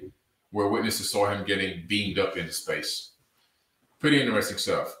standing, where witnesses saw him getting beamed up into space. Pretty interesting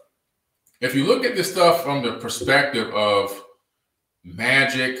stuff. If you look at this stuff from the perspective of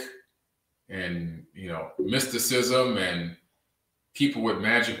magic and, mysticism and people with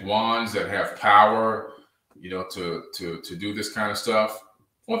magic wands that have power, to do this kind of stuff,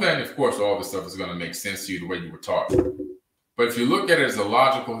 well, then, of course, all this stuff is going to make sense to you the way you were taught. But if you look at it as a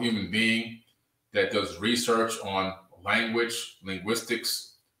logical human being that does research on language,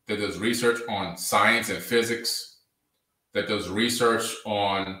 linguistics, that does research on science and physics, that does research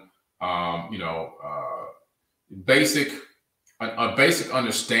on, basic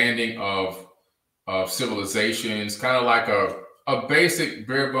understanding of civilizations, kind of like a basic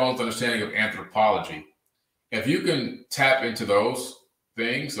bare bones understanding of anthropology. If you can tap into those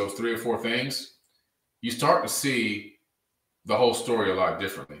things, those 3 or 4 things, you start to see the whole story a lot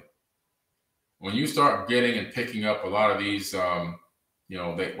differently. when you start getting and picking up a lot of these,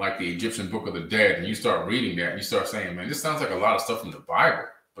 like the Egyptian Book of the Dead, and you start reading that, and you start saying, man, this sounds like a lot of stuff from the Bible,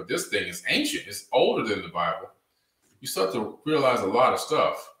 but this thing is ancient. It's older than the Bible. You start to realize a lot of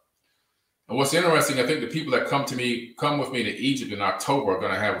stuff. And what's interesting, I think the people that come with me to Egypt in October are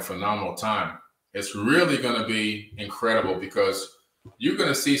going to have a phenomenal time. It's really going to be incredible because you're going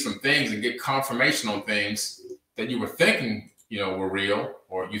to see some things and get confirmation on things that you were thinking, were real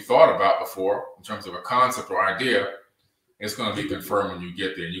or you thought about before in terms of a concept or idea. It's going to be confirmed when you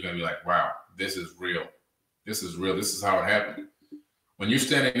get there. You're going to be like, wow, this is real. This is real. This is how it happened. When you're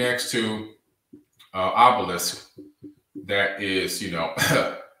standing next to obelisk that is,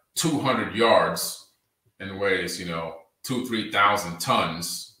 200 yards and weighs, 2,000-3,000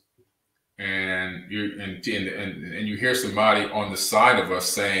 tons, and you hear somebody on the side of us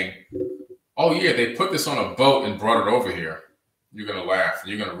saying, oh yeah, they put this on a boat and brought it over here. You're going to laugh.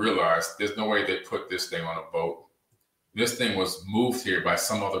 You're going to realize there's no way they put this thing on a boat. This thing was moved here by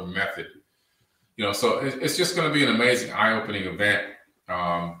some other method. So it's just going to be an amazing, eye-opening event.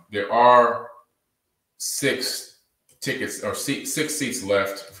 There are 6 tickets or 6 seats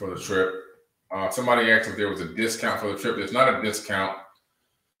left for the trip. Somebody asked if there was a discount for the trip. There's not a discount.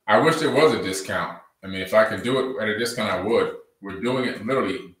 I wish there was a discount. I mean, if I could do it at a discount, I would. We're doing it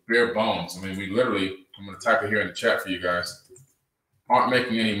literally bare bones. I mean, we literally, I'm going to type it here in the chat for you guys, aren't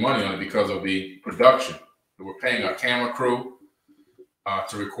making any money on it because of the production. We're paying a camera crew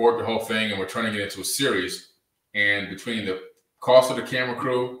to record the whole thing, and we're turning it into a series. And between the cost of the camera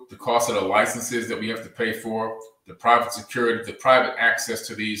crew, the cost of the licenses that we have to pay for, the private security, the private access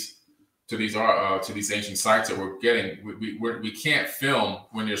to these ancient sites that we're getting, we can't film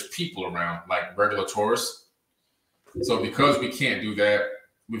when there's people around like regular tourists. So because we can't do that,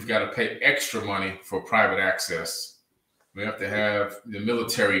 we've got to pay extra money for private access. We have to have the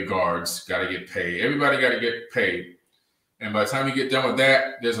military guards got to get paid. Everybody got to get paid. And by the time you get done with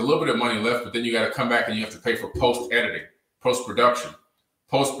that, there's a little bit of money left, but then you got to come back and you have to pay for post-editing, post-production.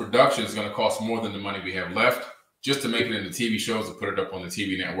 Post-production is going to cost more than the money we have left just to make it into TV shows and put it up on the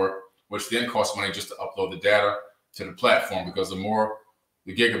TV network, which then costs money just to upload the data to the platform, because the more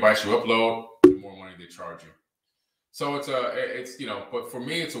the gigabytes you upload, the more money they charge you. So but for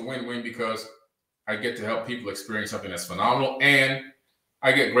me, it's a win-win because I get to help people experience something that's phenomenal, and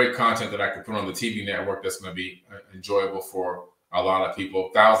I get great content that I can put on the TV network that's going to be enjoyable for a lot of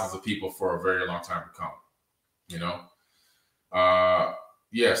people, thousands of people for a very long time to come.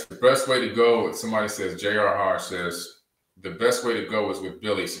 Yes, the best way to go, somebody says, J.R. Hodge says, the best way to go is with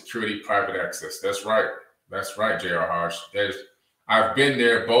Billy, security, private access. That's right. That's right, J.R. Hodge. I've been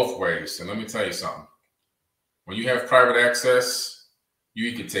there both ways. And let me tell you something. When you have private access,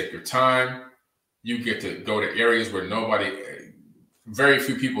 you can take your time. You get to go to areas where very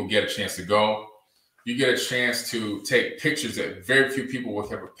few people get a chance to go. You get a chance to take pictures that very few people will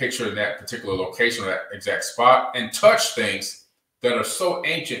have a picture in that particular location or that exact spot, and touch things that are so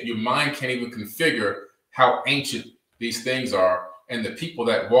ancient, your mind can't even configure how ancient these things are. And the people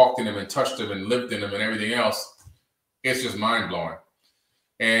that walked in them and touched them and lived in them and everything else, it's just mind-blowing.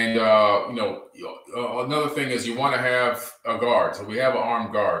 And, another thing is you want to have a guard. So we have an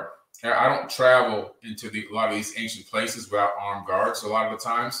armed guard. I don't travel into a lot of these ancient places without armed guards a lot of the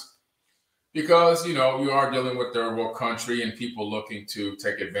times, because, you are dealing with third world country and people looking to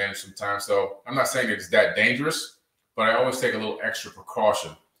take advantage sometimes. So I'm not saying it's that dangerous, but I always take a little extra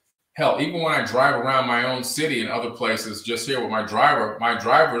precaution. Hell, even when I drive around my own city and other places, just here with my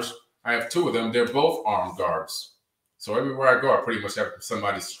drivers, I have 2 of them. They're both armed guards. So everywhere I go, I pretty much have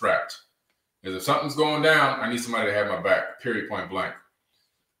somebody strapped. Because if something's going down, I need somebody to have my back, period, point blank.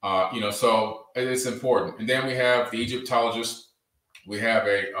 So it's important. And then we have the Egyptologists. We have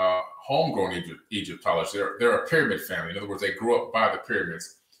a homegrown Egyptologist. They're a pyramid family. In other words, they grew up by the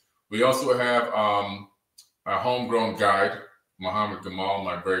pyramids. We also have a homegrown guide, Muhammad Gamal,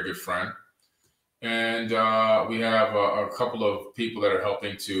 my very good friend. And we have a couple of people that are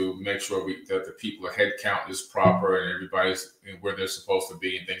helping to make sure that the people, head count is proper and everybody's where they're supposed to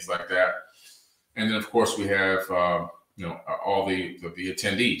be and things like that. And then, of course, we have, all the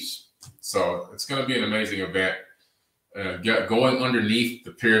attendees. So it's going to be an amazing event. Going underneath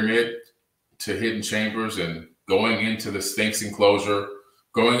the pyramid to hidden chambers and going into the Sphinx enclosure,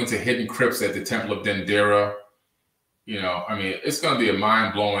 going into hidden crypts at the Temple of Dendera. It's going to be a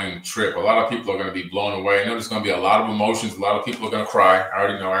mind-blowing trip. A lot of people are going to be blown away. I know there's going to be a lot of emotions. A lot of people are going to cry. I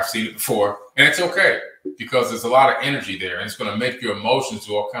already know. I've seen it before. And it's okay, because there's a lot of energy there. And it's going to make your emotions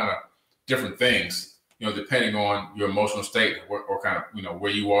do all kind of different things, depending on your emotional state or kind of,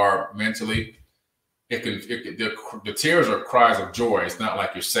 where you are mentally. The tears are cries of joy. It's not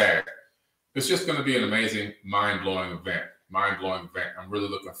like you're sad. it's just going to be an amazing, mind-blowing event. Mind-blowing event. I'm really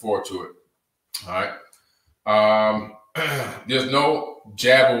looking forward to it. All right. There's no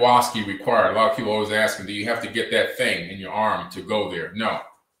Jabberwocky required. A lot of people always asking, do you have to get that thing in your arm to go there? No,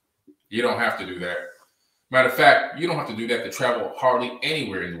 you don't have to do that. Matter of fact, you don't have to do that to travel hardly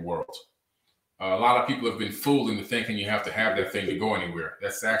anywhere in the world. A lot of people have been fooled into thinking you have to have that thing to go anywhere.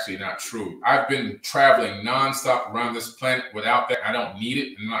 That's actually not true. I've been traveling nonstop around this planet without that. I don't need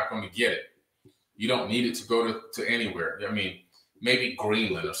it. I'm not going to get it. You don't need it to go to anywhere. I mean, maybe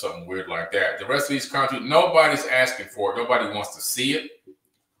Greenland or something weird like that. The rest of these countries, nobody's asking for it. Nobody wants to see it.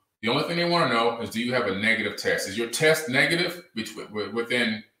 The only thing they want to know is, do you have a negative test? Is your test negative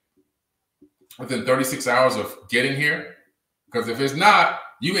within 36 hours of getting here? Because if it's not,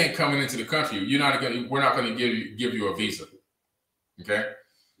 you ain't coming into the country. We're not going to give you a visa. Okay?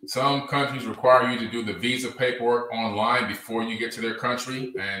 Some countries require you to do the visa paperwork online before you get to their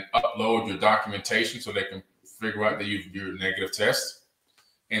country and upload your documentation so they can figure out that you're a negative test.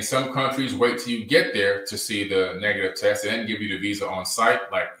 And some countries wait till you get there to see the negative test and then give you the visa on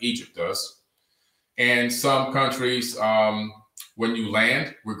site, like Egypt does. And some countries, when you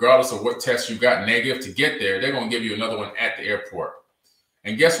land, regardless of what test you got negative to get there, they're going to give you another one at the airport.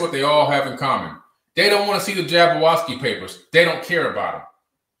 And guess what they all have in common? They don't want to see the Jabberwocky papers. They don't care about them.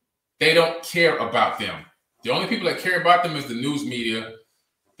 They don't care about them. The only people that care about them is the news media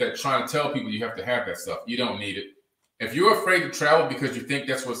that trying to tell people you have to have that stuff. You don't need it. If you're afraid to travel because you think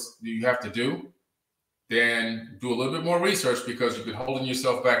that's what you have to do, then do a little bit more research, because you've been holding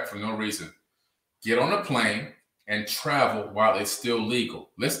yourself back for no reason. Get on a plane and travel while it's still legal.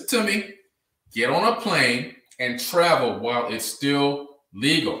 Listen to me. Get on a plane and travel while it's still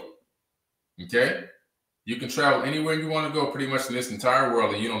legal. Okay? You can travel anywhere you want to go pretty much in this entire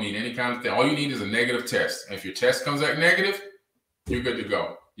world, and you don't need any kind of thing. All you need is a negative test. And if your test comes back negative, you're good to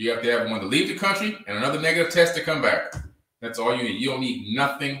go. You have to have one to leave the country and another negative test to come back. That's all you need. You don't need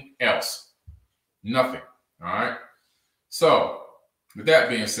nothing else. Nothing. All right? So, with that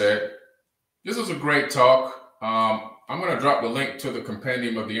being said, this was a great talk. I'm going to drop the link to the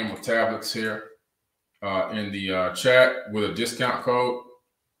Compendium of the Emerald Tablets here in the chat with a discount code.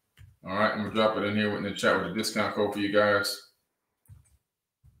 All right, I'm going to drop it in here in the chat with a discount code for you guys.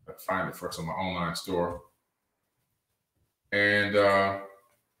 I'll find it first on my online store. And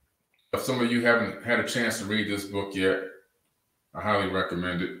if some of you haven't had a chance to read this book yet, I highly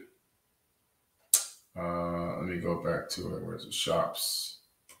recommend it. Let me go back to it. Where's the shops?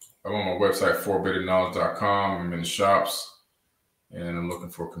 I'm on my website, 4biddenknowledge.com. I'm in the shops, and I'm looking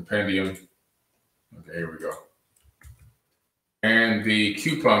for Compendium. Okay, here we go. And the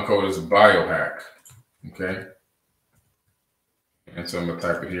coupon code is Biohack. Okay. And so I'm going to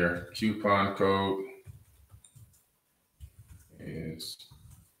type it here. Coupon code is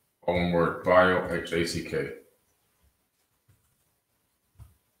all one word, Biohack.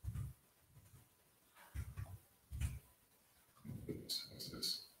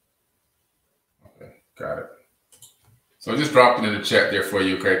 Okay, got it. So I just dropped it in the chat there for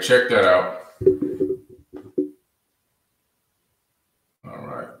you. Okay, check that out. All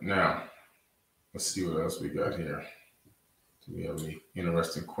right, now let's see what else we got here. Do we have any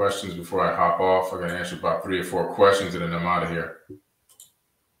interesting questions before I hop off? I'm going to answer about 3 or 4 questions and then I'm out of here.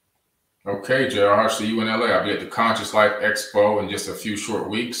 Okay, JR, see you in LA. I'll be at the Conscious Life Expo in just a few short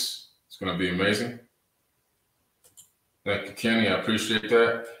weeks. It's going to be amazing. Thank you, Kenny. I appreciate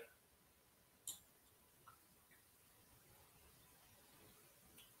that.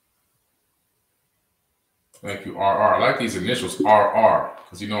 Thank you, RR. I like these initials, RR,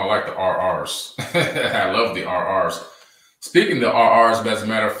 because you know I like the RRs. I love the RRs. Speaking of the RRs, as a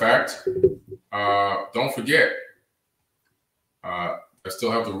matter of fact, don't forget, I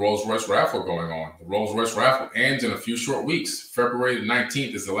still have the Rolls Royce raffle going on. The Rolls Royce raffle ends in a few short weeks. February the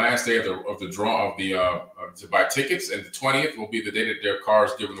 19th is the last day of the draw to buy tickets, and the 20th will be the day that their car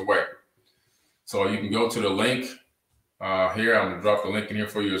is given away. So you can go to the link here. I'm going to drop the link in here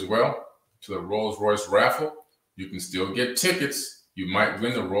for you as well, to the Rolls Royce raffle. You can still get tickets. You might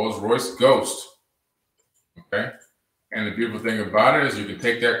win the Rolls Royce Ghost. Okay? And the beautiful thing about it is you can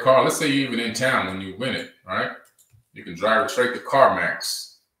take that car. Let's say you're even in town when you win it, right? You can drive it straight to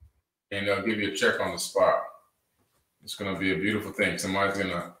CarMax, and they'll give you a check on the spot. It's going to be a beautiful thing. Somebody's going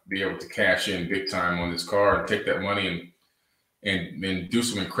to be able to cash in big time on this car and take that money and do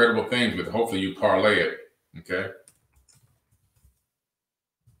some incredible things with it. Hopefully you parlay it, okay?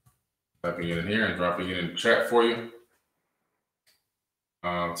 Typing it in here and dropping it in the chat for you.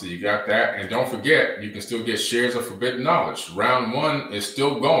 So you got that. And don't forget, you can still get shares of Forbidden Knowledge. Round 1 is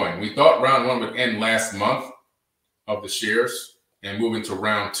still going. We thought round 1 would end last month of the shares and move into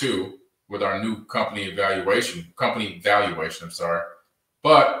round 2, with our new company valuation, I'm sorry.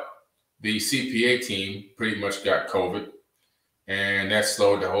 But the CPA team pretty much got COVID, and that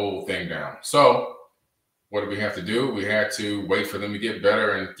slowed the whole thing down. So what did we have to do? We had to wait for them to get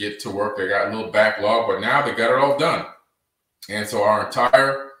better and get to work. They got a little backlog, but now they got it all done. And so our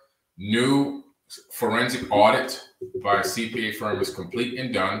entire new forensic audit by a CPA firm is complete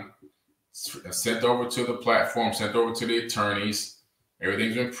and done. Sent over to the platform, sent over to the attorneys.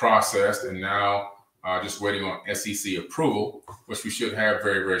 Everything's been processed, and now just waiting on SEC approval, which we should have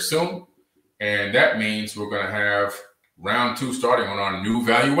very, very soon. And that means we're going to have round 2 starting on our new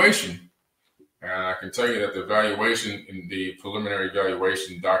valuation. And I can tell you that the valuation in the preliminary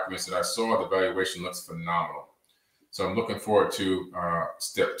valuation documents that I saw, the valuation looks phenomenal. So I'm looking forward to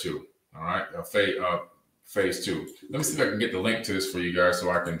step 2. All right, phase 2. Let me see if I can get the link to this for you guys so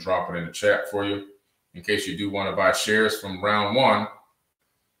I can drop it in the chat for you in case you do want to buy shares from round 1.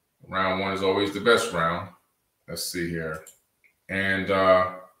 Round 1 is always the best round. Let's see here. And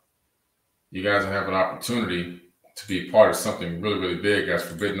you guys have an opportunity to be part of something really, really big, as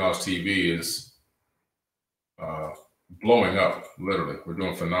Forbidden Knowledge TV is blowing up, literally. We're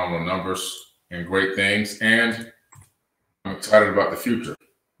doing phenomenal numbers and great things, and I'm excited about the future,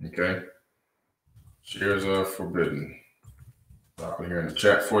 okay? Shares are forbidden. Drop it here in the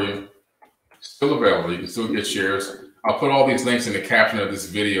chat for you. Still available. You can still get shares. I'll put all these links in the caption of this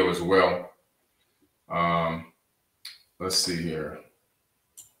video as well. Let's see here.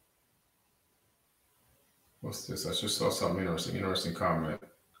 What's this? I just saw something interesting comment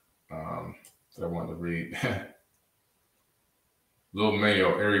that I wanted to read. Lil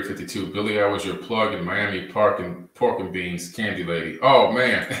Mayo, Area 52. Billy, I was your plug in Miami Park and Pork and Beans Candy Lady. Oh,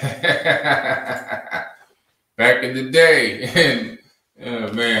 man. Back in the day.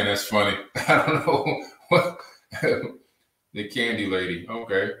 And man, that's funny. I don't know what. The Candy Lady.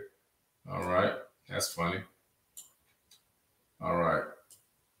 Okay. All right. That's funny. All right.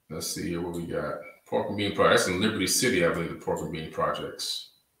 Let's see here what we got. Pork and Bean Project. That's in Liberty City, I believe, the Pork and Bean Projects.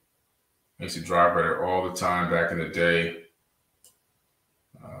 I used to drive by there all the time back in the day.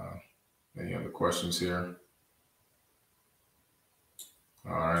 Any other questions here?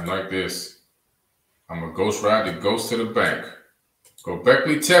 All right, like this. I'm a ghost ride the ghost to the bank.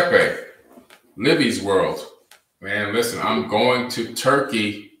 Göbekli Tepe, Libby's World. Man, listen, I'm going to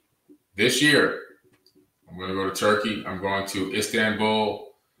Turkey this year. I'm going to go to Turkey. I'm going to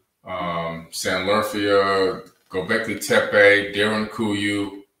Istanbul, Sanlurfa, Göbekli Tepe,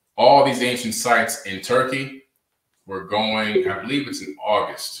 Derinkuyu, all these ancient sites in Turkey. We're going, I believe it's in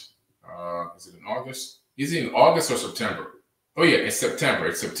August. Is it in August? Is it in August or September? Oh, yeah, it's September.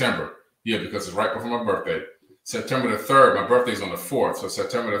 It's September. Yeah, because it's right before my birthday. September the 3rd. My birthday's on the 4th. So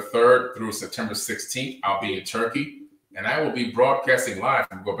September the 3rd through September 16th, I'll be in Turkey. And I will be broadcasting live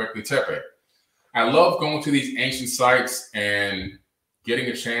from Göbekli Tepe. I love going to these ancient sites and getting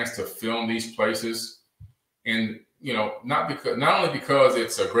a chance to film these places. And, you know, not only because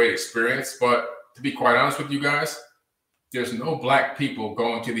it's a great experience, but to be quite honest with you guys, there's no Black people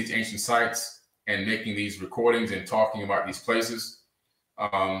going to these ancient sites and making these recordings and talking about these places.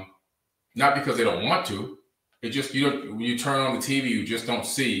 Not because they don't want to. It just, when you turn on the TV, you just don't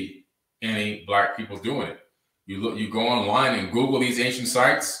see any Black people doing it. You go online and Google these ancient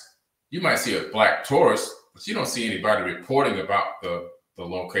sites. You might see a Black tourist, but you don't see anybody reporting about the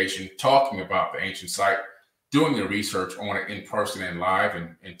location, talking about the ancient site, doing the research on it in person and live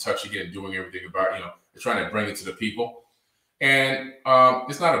and touching it and doing everything about, trying to bring it to the people. And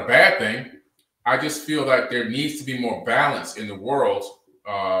it's not a bad thing. I just feel like there needs to be more balance in the world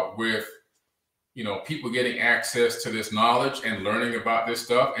with, people getting access to this knowledge and learning about this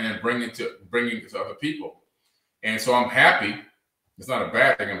stuff and then bringing it to other people. And so I'm happy. It's not a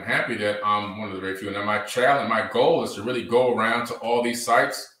bad thing. I'm happy that I'm one of the very few. And my challenge, my goal is to really go around to all these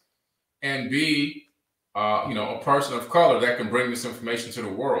sites and be, a person of color that can bring this information to the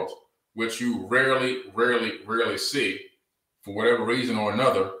world, which you rarely see. For whatever reason or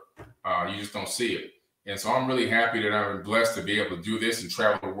another, you just don't see it. And so I'm really happy that I'm blessed to be able to do this and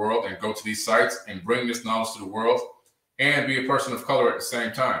travel the world and go to these sites and bring this knowledge to the world and be a person of color at the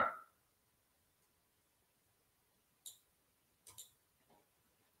same time.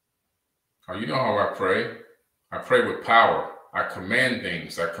 You know how I pray. I pray with power. I command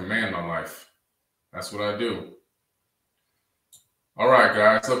things. I command my life. That's what I do. All right,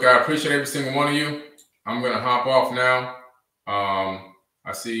 guys. Look, I appreciate every single one of you. I'm going to hop off now.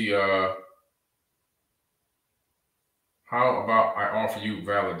 I see, how about I offer you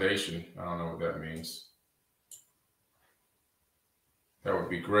validation? I don't know what that means. That would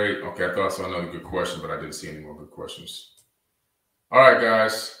be great. Okay, I thought I saw another good question, but I didn't see any more good questions. All right,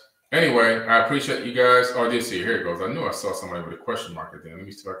 guys. Anyway, I appreciate you guys. Oh, this here it goes. I knew I saw somebody with a question mark at the end. Let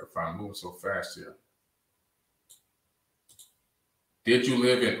me see if I can find moving so fast here. Did you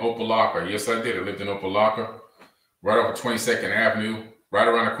live in Opelika? Yes, I did. I lived in Opelika, right off of 22nd Avenue, right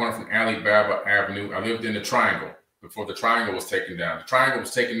around the corner from Alibaba Avenue. I lived in the Triangle before the Triangle was taken down. The Triangle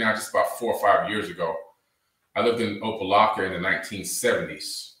was taken down just about 4 or 5 years ago. I lived in Opelika in the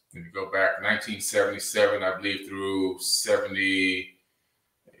 1970s. If you go back, 1977, I believe, through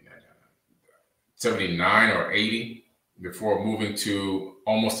 79 or 80, before moving to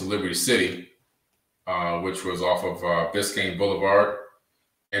almost to Liberty City, which was off of Biscayne Boulevard.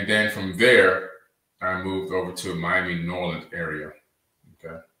 And then from there, I moved over to Miami, New Orleans area.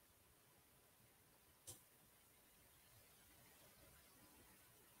 Okay.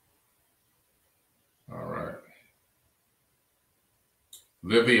 All right.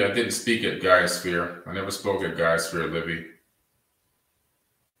 Livy, I didn't speak at Gaiasphere. I never spoke at Gaiasphere, Livy.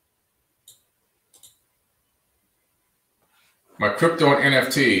 My crypto and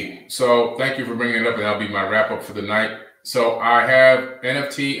NFT. So thank you for bringing it up, and that'll be my wrap up for the night. So I have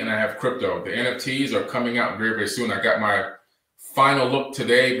NFT and I have crypto. The NFTs are coming out very, very soon. I got my final look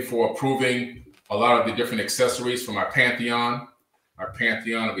today before approving a lot of the different accessories for my pantheon. Our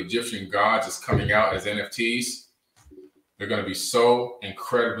pantheon of Egyptian gods is coming out as NFTs. They're going to be so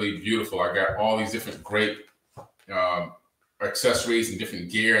incredibly beautiful. I got all these different great accessories and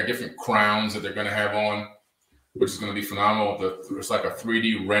different gear and different crowns that they're going to have on, which is going to be phenomenal. It's like a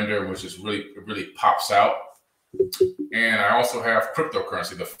 3D render, which is it really pops out. And I also have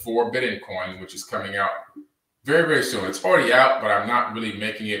cryptocurrency, the 4bidden coin, which is coming out very, very soon. It's already out, but I'm not really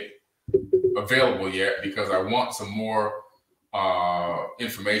making it available yet because I want some more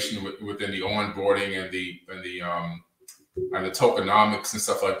information within the onboarding and the tokenomics and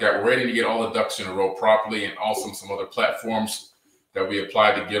stuff like that. We're ready to get all the ducks in a row properly, and also some other platforms that we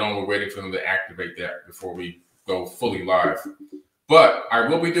applied to get on. We're waiting for them to activate that before we go fully live. But I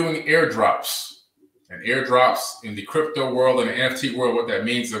will be doing airdrops. And airdrops in the crypto world and the NFT world, what that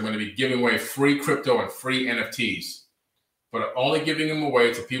means is I'm going to be giving away free crypto and free NFTs. But I'm only giving them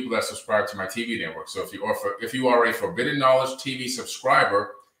away to people that subscribe to my TV network. So if you are a Forbidden Knowledge TV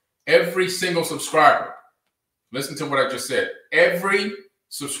subscriber, every single subscriber, listen to what I just said, every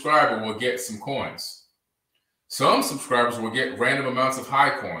subscriber will get some coins. Some subscribers will get random amounts of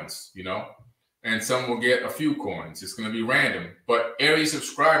high coins, you know, and some will get a few coins. It's going to be random, but every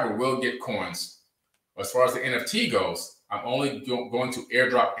subscriber will get coins. As far as the NFT goes, I'm only going to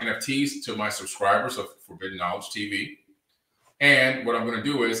airdrop NFTs to my subscribers of Forbidden Knowledge TV. And what I'm going to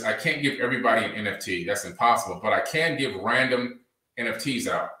do is I can't give everybody an NFT. That's impossible. But I can give random NFTs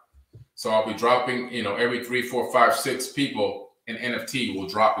out. So I'll be dropping, you know, every 3, 4, 5, 6 people an NFT will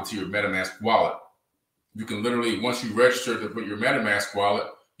drop into your MetaMask wallet. You can literally, once you register to put your MetaMask wallet,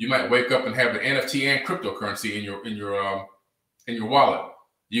 you might wake up and have an NFT and cryptocurrency in your wallet.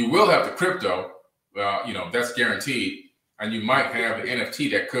 You will have the crypto. You know, that's guaranteed. And you might have an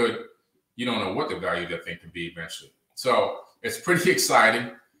NFT that could, you don't know what the value of that thing could be eventually. So it's pretty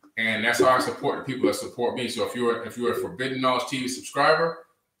exciting. And that's how I support the people that support me. So if you're a Forbidden Knowledge TV subscriber,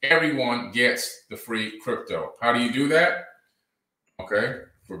 everyone gets the free crypto. How do you do that? Okay,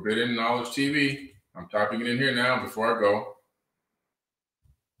 Forbidden Knowledge TV. I'm typing it in here now before I go.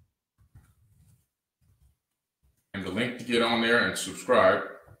 And the link to get on there and subscribe.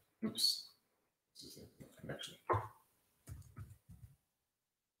 Oops. Connection.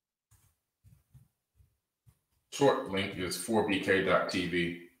 Short link is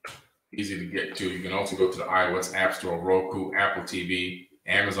 4bk.tv. Easy to get to. You can also go to the iOS App Store, Roku, Apple TV,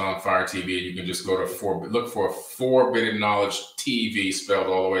 Amazon Fire TV. You can just go to look for Forbidden Knowledge TV spelled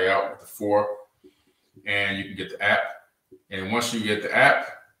all the way out with the 4, and you can get the app. And once you get the app,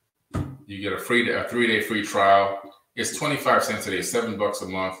 you get a 3-day free trial. It's 25 cents a day, $7 a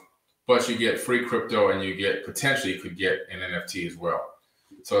month. But you get free crypto, and you get potentially could get an NFT as well.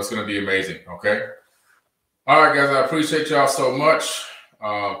 So it's going to be amazing. Okay. All right, guys. I appreciate y'all so much.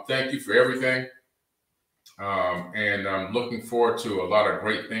 Thank you for everything. And I'm looking forward to a lot of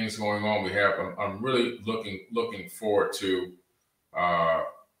great things going on. I'm really looking forward to,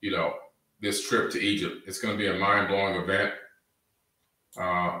 you know, this trip to Egypt. It's going to be a mind-blowing event.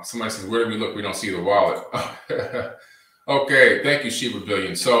 Somebody says, where do we look? We don't see the wallet. Okay. Thank you, Shiba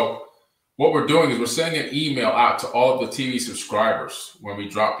Billion. So what we're doing is we're sending an email out to all of the TV subscribers when we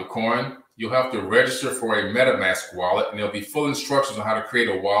drop the coin. You'll have to register for a MetaMask wallet, and there'll be full instructions on how to create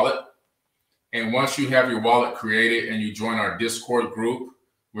a wallet. And once you have your wallet created and you join our Discord group,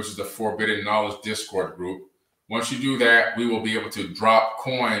 which is the Forbidden Knowledge Discord group, once you do that, we will be able to drop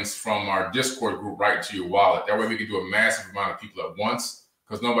coins from our Discord group right into your wallet. That way we can do a massive amount of people at once,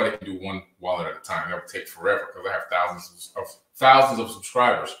 because nobody can do one wallet at a time. That would take forever because I have thousands of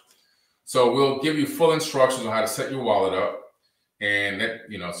subscribers. So we'll give you full instructions on how to set your wallet up. And that,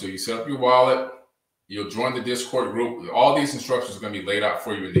 so you set up your wallet, you'll join the Discord group. All these instructions are going to be laid out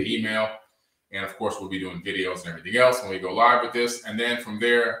for you in the email. And of course, we'll be doing videos and everything else when we go live with this. And then from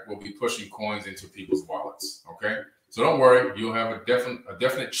there, we'll be pushing coins into people's wallets. Okay. So don't worry, you'll have a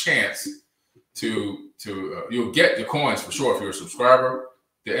definite chance you'll get the coins for sure if you're a subscriber.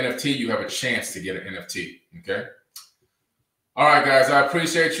 The NFT, you have a chance to get an NFT. Okay. All right, guys, I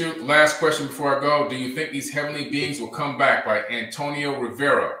appreciate you. Last question before I go. Do you think these heavenly beings will come back? By Antonio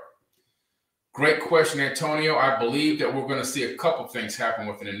Rivera. Great question, Antonio. I believe that we're going to see a couple things happen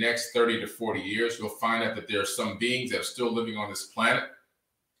within the next 30 to 40 years. You'll find out that there are some beings that are still living on this planet,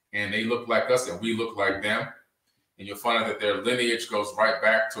 and they look like us and we look like them. And you'll find out that their lineage goes right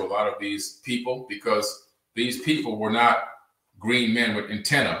back to a lot of these people, because these people were not green men with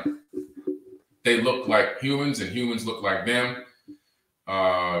antennae. They look like humans and humans look like them.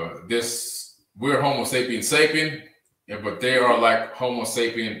 We're Homo sapien sapien, but they are like Homo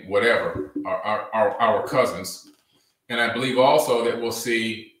sapien whatever, our cousins. And I believe also that we'll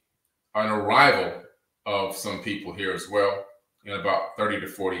see an arrival of some people here as well in about 30 to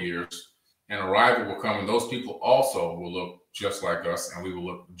 40 years. An arrival will come, and those people also will look just like us, and we will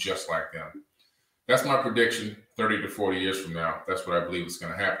look just like them. That's my prediction, 30 to 40 years from now. That's what I believe is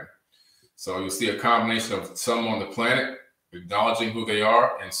going to happen. So you'll see a combination of some on the planet acknowledging who they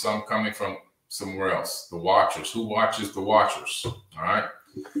are, and some coming from somewhere else. The Watchers. Who watches the Watchers? All right.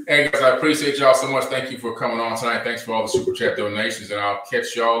 Hey, guys, I appreciate y'all so much. Thank you for coming on tonight. Thanks for all the Super Chat donations, and I'll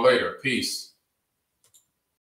catch y'all later. Peace.